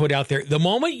and put out there? The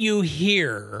moment you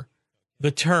hear the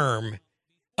term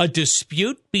 "a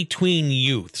dispute between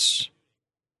youths,"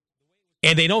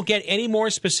 and they don't get any more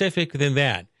specific than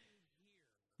that,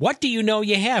 what do you know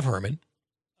you have, Herman?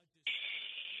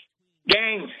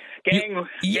 Gang.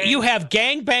 You have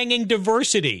gang-banging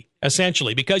diversity,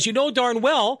 essentially, because you know darn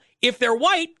well if they're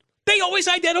white, they always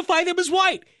identify them as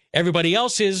white. Everybody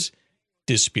else is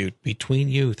dispute between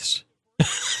youths.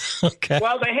 Okay.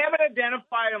 Well, they haven't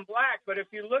identified them black, but if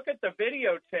you look at the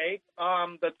videotape,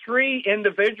 the three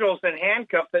individuals in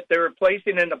handcuffs that they were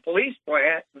placing in the police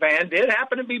van did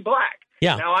happen to be black.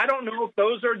 Yeah. Now, I don't know if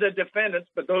those are the defendants,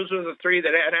 but those are the three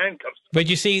that had handcuffs. But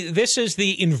you see, this is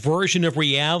the inversion of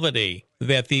reality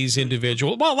that these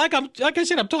individuals. Well, like I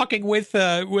said, I'm talking with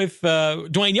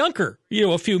Dwayne Yunker,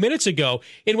 a few minutes ago,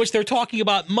 in which they're talking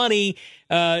about money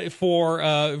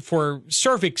for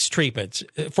cervix treatments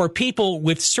for people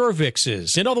with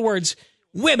cervixes. In other words,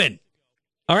 women.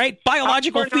 All right,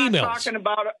 biological females.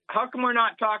 How come we're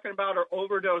not talking about our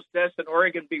overdose deaths in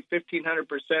Oregon be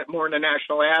 1,500% more than the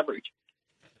national average?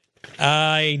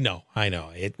 I know.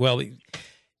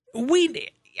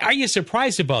 Are you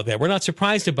surprised about that? We're not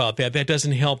surprised about that. That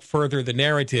doesn't help further the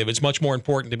narrative. It's much more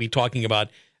important to be talking about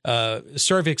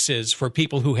cervixes for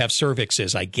people who have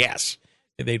cervixes, I guess.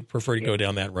 They'd prefer to go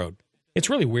down that road.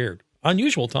 It's really weird.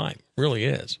 Unusual time. Really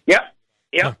is. Yep.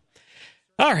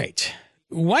 All right.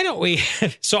 Why don't we?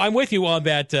 So I'm with you on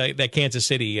that Kansas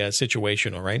City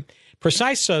situation, all right?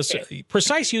 Precise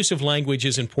use of language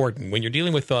is important. When you're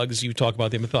dealing with thugs, you talk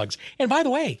about them as thugs. And by the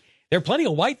way, there are plenty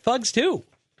of white thugs, too.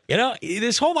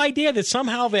 This whole idea that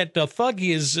somehow that thug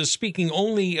is speaking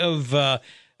only of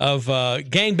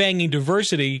gangbanging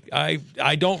diversity,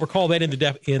 I don't recall that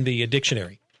in the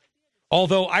dictionary.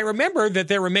 Although I remember that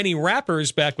there were many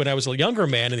rappers back when I was a younger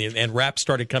man and rap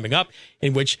started coming up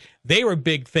in which they were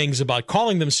big things about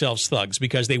calling themselves thugs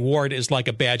because they wore it as like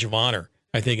a badge of honor,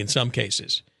 I think, in some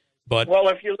cases. But well,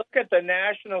 if you look at the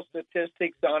national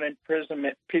statistics on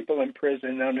imprisonment, people in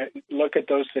prison, look at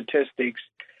those statistics,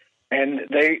 and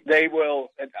they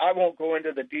will. I won't go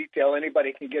into the detail.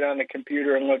 Anybody can get on the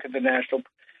computer and look at the national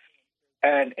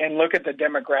and look at the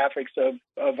demographics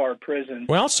of our prisons.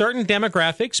 Well, certain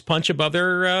demographics punch above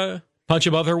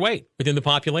their weight within the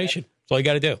population. That's all you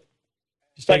got to do.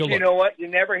 Just take a look. You know what? You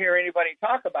never hear anybody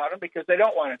talk about them because they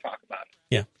don't want to talk about it.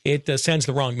 Yeah, it sends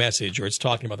the wrong message, or it's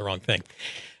talking about the wrong thing.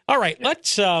 All right,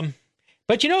 let's. But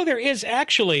there is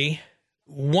actually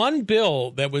one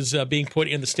bill that was being put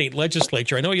in the state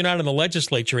legislature. I know you're not in the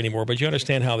legislature anymore, but you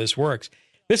understand how this works.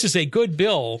 This is a good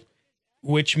bill,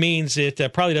 which means it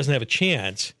probably doesn't have a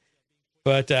chance.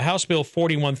 But House Bill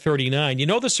 4139,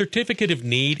 the certificate of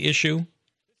need issue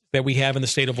that we have in the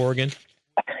state of Oregon?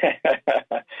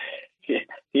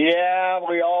 Yeah,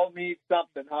 we all need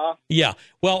something, huh? Yeah.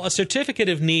 Well, a certificate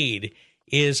of need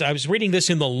is, I was reading this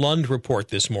in the Lund Report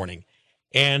this morning,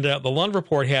 and the Lund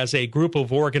Report has a group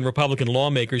of Oregon Republican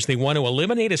lawmakers. They want to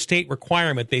eliminate a state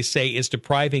requirement they say is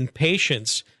depriving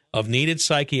patients of needed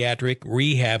psychiatric,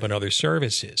 rehab, and other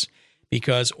services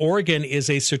because Oregon is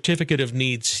a certificate of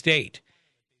need state.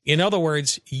 In other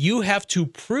words, you have to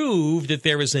prove that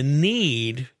there is a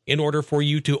need in order for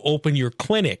you to open your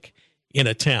clinic in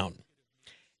a town.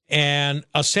 And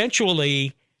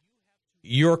essentially,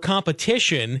 your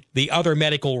competition, the other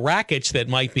medical rackets that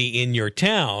might be in your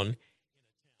town,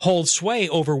 hold sway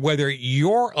over whether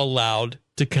you're allowed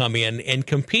to come in and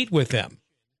compete with them.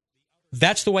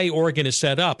 That's the way Oregon is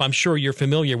set up. I'm sure you're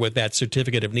familiar with that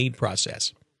certificate of need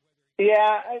process.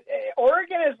 Yeah,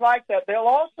 Oregon is like that. They'll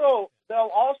also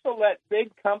let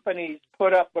big companies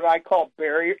put up what I call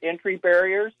entry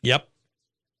barriers. Yep.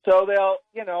 So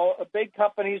big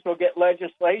companies will get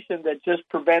legislation that just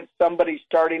prevents somebody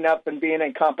starting up and being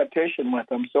in competition with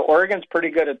them. So Oregon's pretty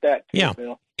good at that, too, yeah.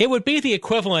 Bill. It would be the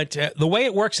equivalent, the way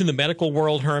it works in the medical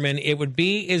world, Herman, it would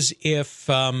be as if,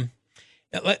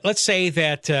 let's say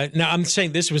that, now I'm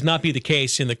saying this would not be the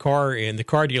case in the car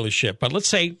dealership, but let's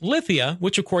say Lithia,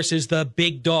 which of course is the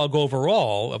big dog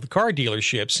overall of the car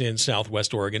dealerships in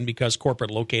Southwest Oregon because corporate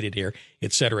located here,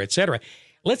 et cetera, et cetera.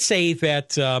 Let's say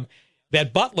that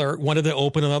that Butler wanted to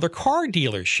open another car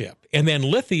dealership. And then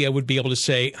Lithia would be able to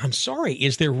say, I'm sorry,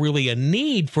 is there really a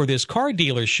need for this car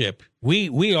dealership?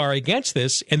 We are against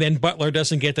this. And then Butler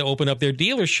doesn't get to open up their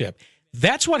dealership.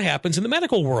 That's what happens in the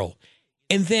medical world.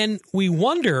 And then we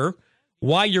wonder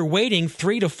why you're waiting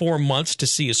 3 to 4 months to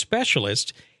see a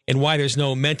specialist and why there's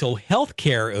no mental health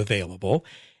care available.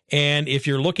 And if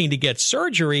you're looking to get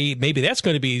surgery, maybe that's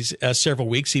going to be several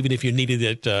weeks, even if you needed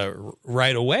it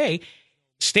right away.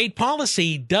 State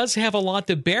policy does have a lot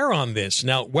to bear on this.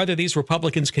 Now, whether these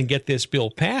Republicans can get this bill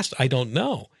passed, I don't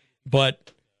know.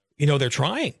 But, they're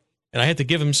trying. And I have to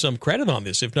give them some credit on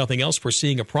this. If nothing else, we're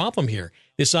seeing a problem here.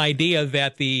 This idea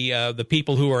that the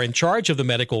people who are in charge of the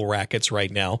medical rackets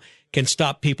right now can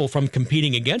stop people from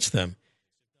competing against them.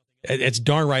 It's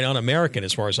darn right un-American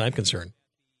as far as I'm concerned.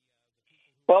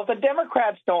 Well, the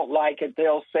Democrats don't like it.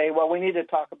 They'll say, well, we need to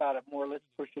talk about it more. Let's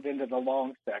push it into the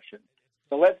long session.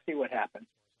 So let's see what happens.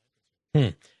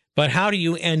 But how do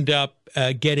you end up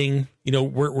getting,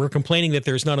 we're complaining that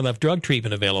there's not enough drug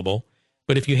treatment available.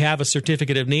 But if you have a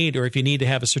certificate of need, or if you need to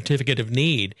have a certificate of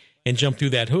need and jump through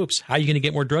that hoops, how are you going to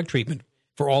get more drug treatment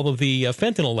for all of the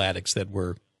fentanyl addicts that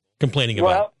we're complaining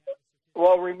about?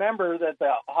 Well, remember that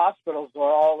the hospitals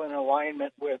are all in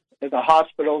alignment with the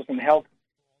hospitals and health.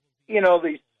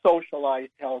 These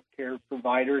socialized health care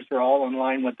providers are all in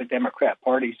line with the Democrat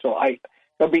Party. So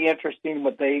it'll be interesting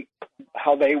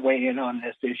how they weigh in on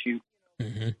this issue.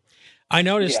 Mm-hmm. I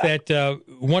noticed that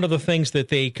one of the things that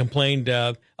they complained,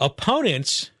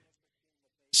 opponents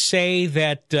say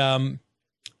that,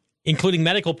 including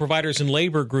medical providers and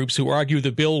labor groups who argue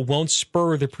the bill won't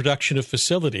spur the production of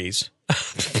facilities.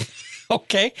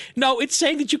 Okay. No, it's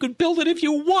saying that you can build it if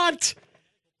you want.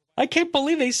 I can't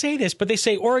believe they say this, but they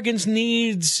say Oregon's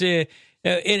needs, and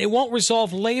it won't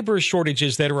resolve labor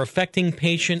shortages that are affecting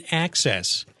patient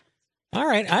access. All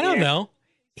right. I don't know.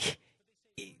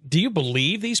 Do you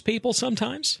believe these people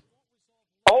sometimes?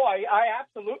 Oh, I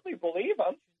absolutely believe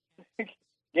them.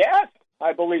 Yes,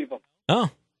 I believe them.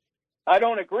 Oh. I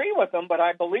don't agree with them, but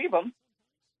I believe them.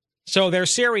 So they're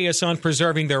serious on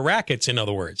preserving their rackets, in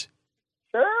other words.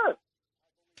 Sure.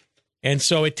 And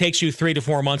so it takes you 3 to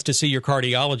 4 months to see your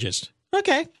cardiologist.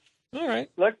 Okay. All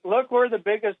right. Look where the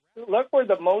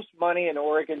most money in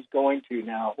Oregon's going to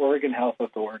now, Oregon Health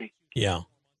Authority. Yeah.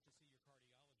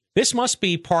 This must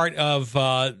be part of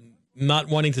not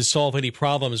wanting to solve any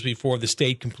problems before the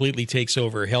state completely takes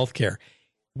over health care.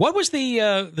 What was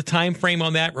the time frame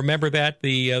on that? Remember that?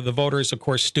 The voters, of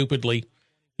course, stupidly,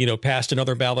 passed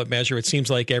another ballot measure. It seems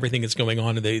like everything that's going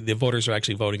on, the voters are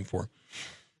actually voting for.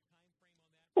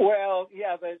 Well,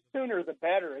 yeah, the sooner the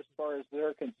better as far as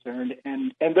they're concerned,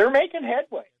 and they're making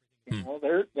headway.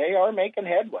 They are making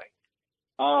headway,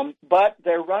 but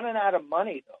they're running out of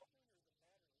money though.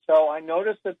 So I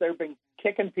noticed that they've been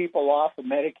kicking people off of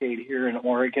Medicaid here in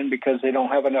Oregon because they don't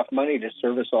have enough money to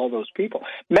service all those people.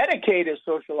 Medicaid is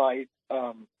socialized.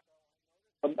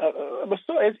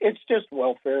 It's just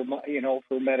welfare,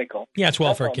 for medical. Yeah, it's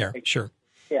welfare care. Sure.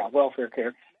 Yeah, welfare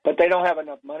care, but they don't have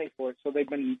enough money for it. So they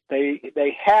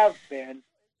have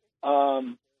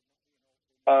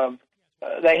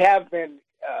been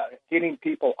getting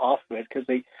people off of it because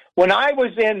when I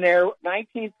was in there,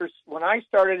 19%. When I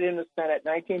started in the Senate,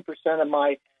 19% of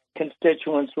my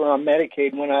constituents were on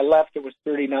Medicaid. When I left, it was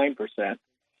 39%.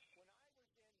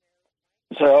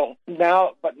 So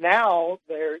now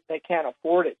they can't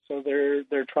afford it, so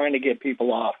they're trying to get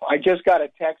people off. I just got a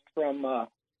text from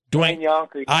Dwayne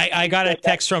Yunker. I got a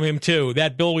text from him too.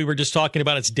 That bill we were just talking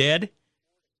about, it's dead.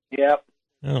 Yep.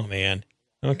 Oh man.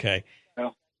 Okay.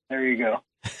 Well, there you go.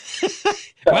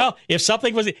 Well, if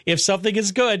something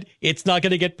is good, it's not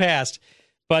going to get passed.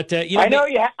 But I know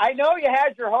you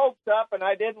had your hopes up, and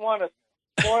I didn't want to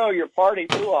spoil your party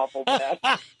too awful bad.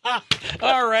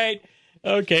 All right.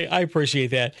 Okay, I appreciate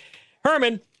that.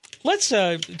 Herman, let's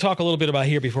talk a little bit about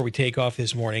here before we take off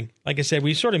this morning. Like I said,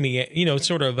 we sort of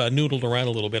noodled around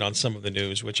a little bit on some of the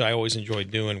news, which I always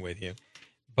enjoyed doing with you.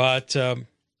 But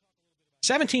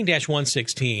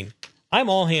 17-116, I'm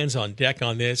all hands on deck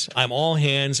on this. I'm all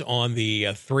hands on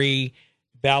the 3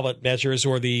 ballot measures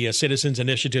or the citizens'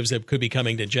 initiatives that could be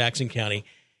coming to Jackson County.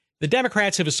 The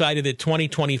Democrats have decided that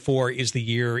 2024 is the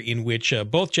year in which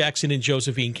both Jackson and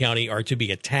Josephine County are to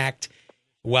be attacked.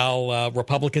 While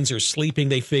Republicans are sleeping,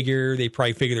 they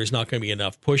probably figure there's not going to be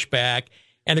enough pushback.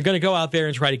 And they're going to go out there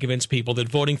and try to convince people that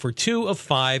voting for 2 of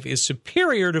 5 is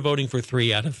superior to voting for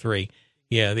 3 out of 3.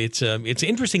 Yeah, it's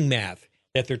interesting math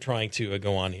that they're trying to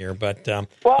go on here. But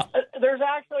well, there's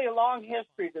actually a long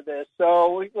history to this.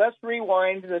 So let's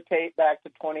rewind the tape back to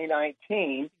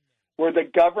 2019, where the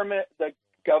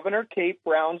Governor Kate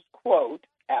Brown's quote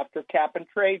after Cap and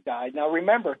Trade died. Now,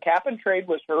 remember, Cap and Trade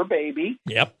was her baby.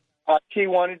 Yep. She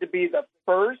wanted to be the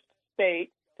first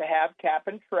state to have Cap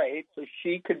and Trade so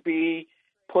she could be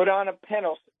put on a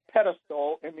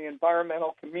pedestal in the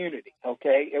environmental community,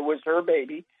 okay? It was her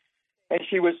baby. And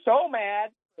she was so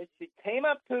mad that she came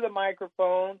up to the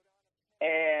microphone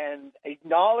and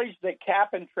acknowledged that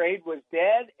Cap and Trade was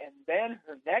dead. And then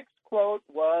her next quote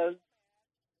was,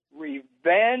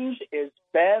 "Revenge is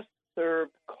best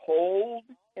served cold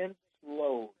and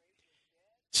slow."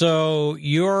 So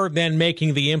you're then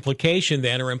making the implication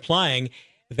then, or implying,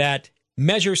 that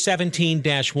Measure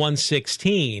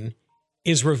 17-116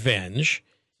 is revenge,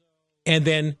 and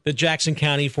then the Jackson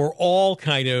County for all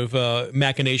kind of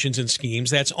machinations and schemes,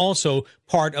 that's also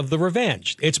part of the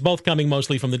revenge. It's both coming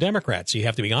mostly from the Democrats. You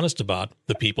have to be honest about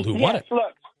the people who want it.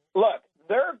 Look,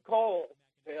 their goal,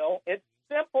 Bill, it's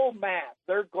simple math.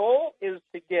 Their goal is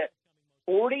to get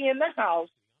 40 in the House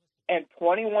and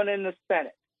 21 in the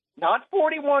Senate. not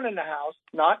 41 in the House,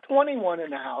 not 21 in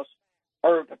the House,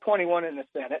 or 21 in the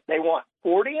Senate. They want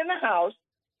 40 in the House,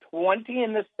 20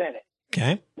 in the Senate.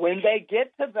 Okay. When they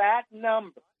get to that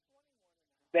number,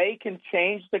 they can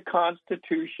change the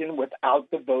Constitution without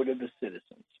the vote of the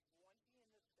citizens.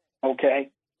 Okay?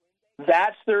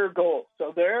 That's their goal.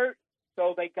 So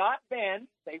they got Ben.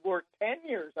 They worked 10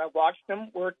 years. I watched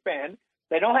them work Ben.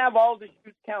 They don't have all the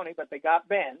Deschutes County, but they got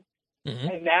Ben. Mm-hmm.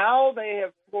 And now they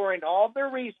have pouring all their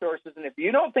resources. And if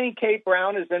you don't think Kate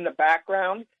Brown is in the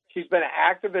background, she's been an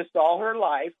activist all her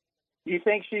life. You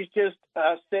think she's just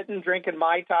sitting drinking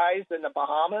Mai Tais in the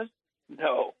Bahamas?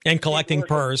 No. And collecting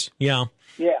purrs. Yeah.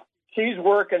 Yeah. She's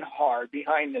working hard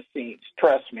behind the scenes.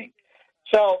 Trust me.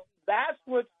 So that's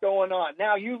what's going on.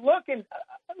 Now, you look in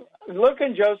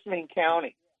Josephine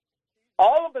County.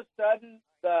 All of a sudden,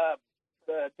 the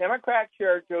Democrat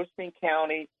chair of Josephine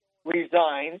County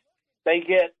resigns. They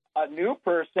get a new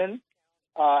person.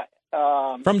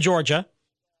 From Georgia.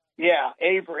 Yeah,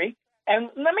 Avery.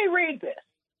 And let me read this.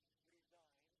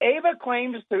 Ava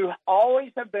claims to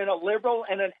always have been a liberal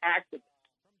and an activist.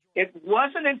 It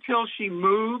wasn't until she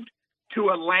moved to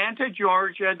Atlanta,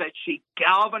 Georgia, that she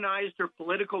galvanized her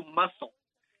political muscle.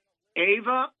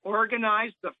 Ava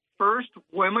organized the first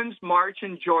women's march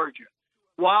in Georgia.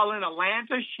 While in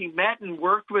Atlanta, she met and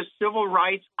worked with civil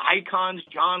rights icons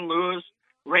John Lewis,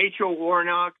 Rachel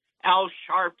Warnock, Al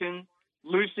Sharpton,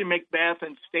 Lucy Macbeth,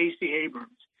 and Stacey Abrams.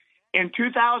 In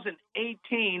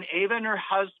 2018, Ava and her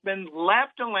husband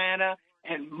left Atlanta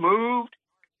and moved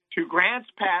to Grants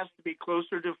Pass to be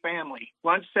closer to family.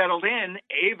 Once settled in,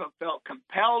 Ava felt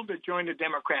compelled to join the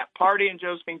Democrat Party in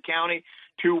Josephine County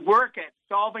to work at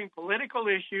solving political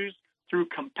issues through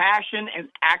compassion and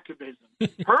activism.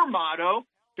 Her motto,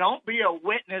 don't be a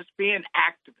witness, be an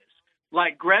activist.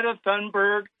 Like Greta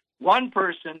Thunberg, one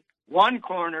person, one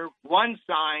corner, one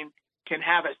sign can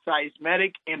have a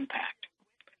seismic impact.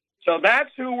 So that's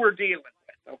who we're dealing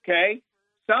with, okay?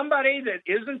 Somebody that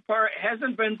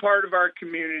hasn't been part of our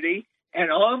community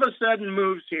and all of a sudden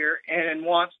moves here and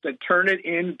wants to turn it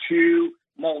into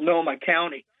Multnomah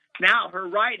County. Now, her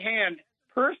right-hand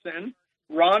person,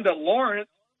 Rhonda Lawrence,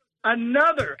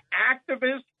 another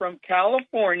activist from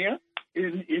California,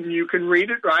 and you can read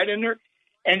it right in there,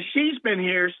 and she's been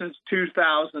here since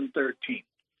 2013.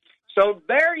 So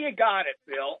there you got it,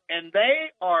 Bill. And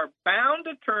they are bound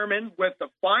determined with the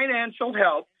financial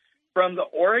help from the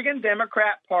Oregon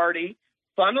Democrat Party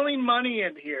funneling money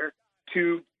in here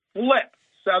to flip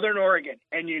Southern Oregon.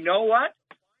 And you know what?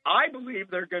 I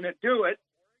believe they're going to do it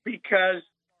because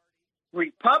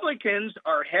Republicans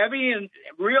are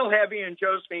real heavy in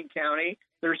Josephine County.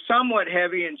 They're somewhat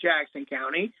heavy in Jackson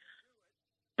County,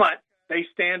 but they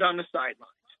stand on the sidelines.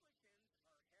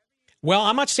 Well,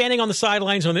 I'm not standing on the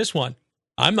sidelines on this one.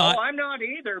 I'm not. Oh, I'm not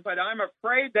either, but I'm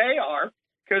afraid they are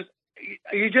because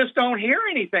you just don't hear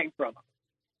anything from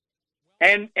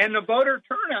them. And the voter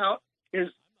turnout is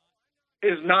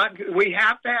not. We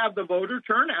have to have the voter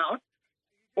turnout,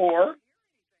 or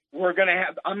we're going to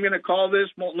have. I'm going to call this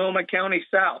Multnomah County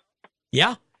South.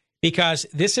 Yeah, because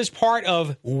this is part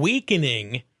of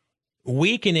weakening.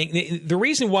 The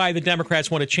reason why the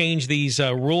Democrats want to change these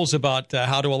rules about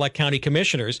how to elect county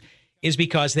commissioners is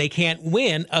because they can't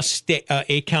win a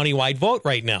countywide vote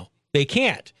right now. They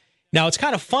can't. Now, it's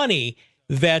kind of funny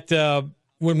that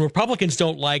when Republicans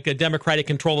don't like a Democratic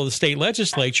control of the state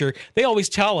legislature, they always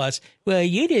tell us, well,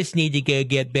 you just need to go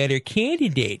get better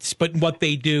candidates. But what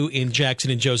they do in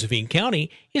Jackson and Josephine County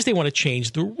is they want to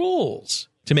change the rules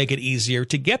to make it easier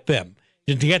to get them,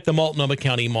 to get the Multnomah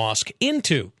County Mosque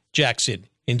into Jackson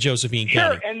and Josephine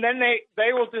County. Sure, and then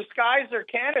they will disguise their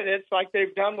candidates like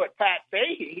they've done with Pat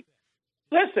Fahey.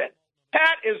 Listen,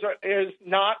 Pat is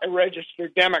not a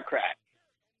registered Democrat.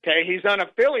 Okay, he's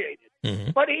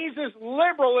unaffiliated, but he's as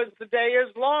liberal as the day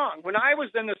is long. When I was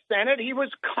in the Senate, he was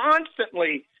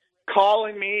constantly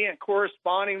calling me and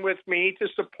corresponding with me to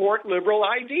support liberal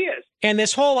ideas. And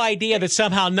this whole idea that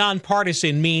somehow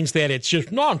nonpartisan means that it's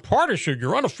just nonpartisan,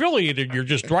 you're unaffiliated, you're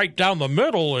just right down the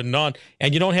middle and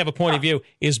you don't have a point of view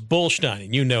is bullshit,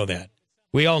 and you know that.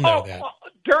 We all know that.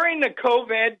 During the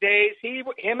COVID days,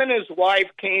 him and his wife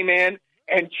came in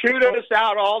and chewed us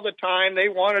out all the time. They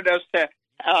wanted us to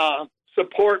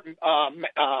support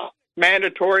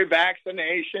mandatory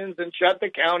vaccinations and shut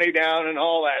the county down and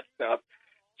all that stuff.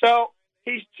 So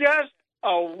he's just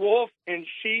a wolf in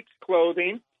sheep's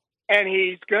clothing, and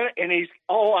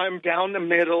I'm down the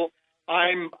middle.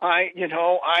 I'm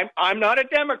not a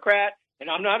Democrat and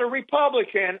I'm not a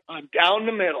Republican. I'm down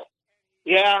the middle.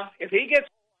 Yeah, if he gets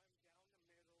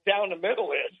down the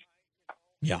middle is.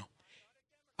 Yeah.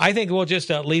 I think we'll just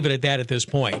leave it at that at this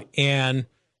point. And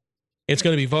It's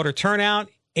going to be voter turnout.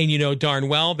 And you know darn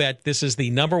well that this is the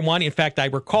number one. In fact, I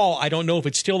recall, I don't know if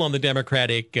it's still on the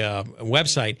Democratic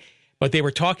website, but they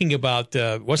were talking about,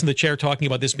 wasn't the chair talking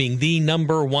about this being the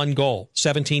number one goal,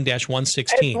 17-116?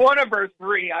 It's one of her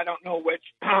three. I don't know which,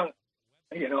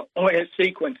 what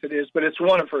sequence it is, but it's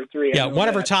one of her three. Yeah, one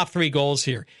of her top three goals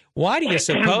here. Why do you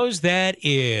suppose that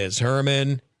is,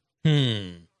 Herman?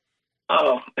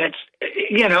 Oh, it's,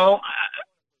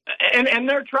 and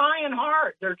they're trying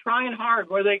hard. They're trying hard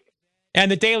where they... And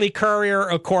the Daily Courier,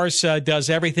 of course, does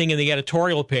everything in the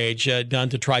editorial page done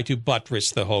to try to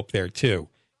buttress the hope there, too,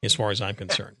 as far as I'm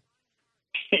concerned.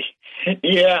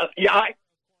 Yeah.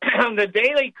 The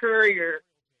Daily Courier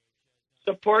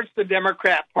supports the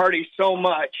Democrat Party so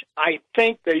much, I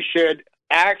think they should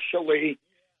actually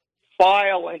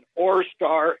file an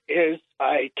ORSTAR as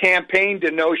a campaign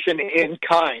denotion in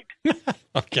kind.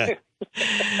 Okay.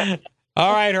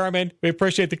 All right, Herman. We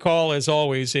appreciate the call, as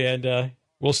always, and...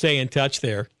 we'll stay in touch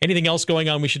there. Anything else going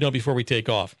on we should know before we take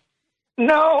off?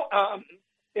 No,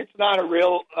 it's not a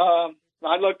real...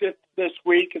 I looked at this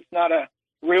week. It's not a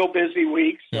real busy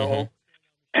week, so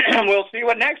we'll see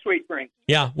what next week brings.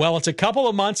 Yeah, well, it's a couple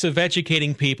of months of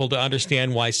educating people to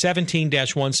understand why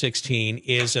 17-116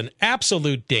 is an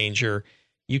absolute danger.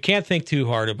 You can't think too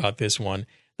hard about this one.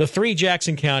 The three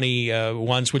Jackson County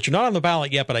ones, which are not on the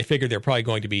ballot yet, but I figure they're probably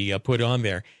going to be put on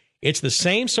there. It's the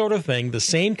same sort of thing, the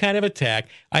same kind of attack.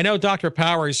 I know Dr.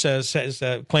 Powers claims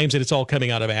that it's all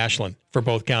coming out of Ashland for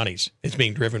both counties. It's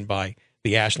being driven by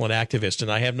the Ashland activists,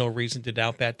 and I have no reason to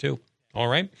doubt that, too. All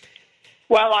right?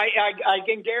 Well, I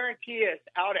can guarantee it's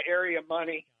out-of-area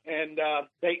money, and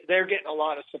they're getting a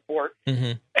lot of support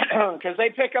because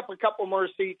they pick up a couple more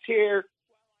seats here.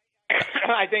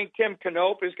 I think Tim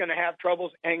Knope is going to have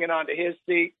troubles hanging on to his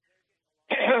seat.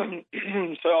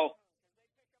 So...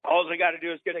 all they got to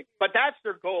do is get it. But that's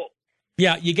their goal.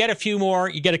 Yeah, you get a few more,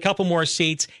 you get a couple more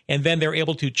seats, and then they're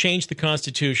able to change the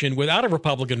Constitution without a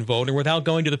Republican vote and without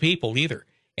going to the people either.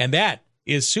 And that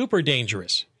is super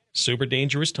dangerous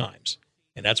times.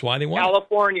 And that's why they want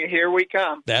California, here we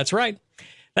come. That's right.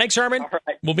 Thanks, Herman. All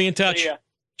right. We'll be in touch.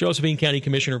 Josephine County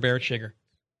Commissioner Baertschiger.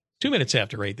 2 minutes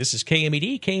after 8. This is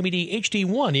KMED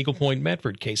HD1, Eagle Point,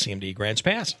 Medford, KCMD, Grants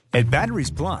Pass. At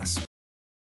Batteries Plus,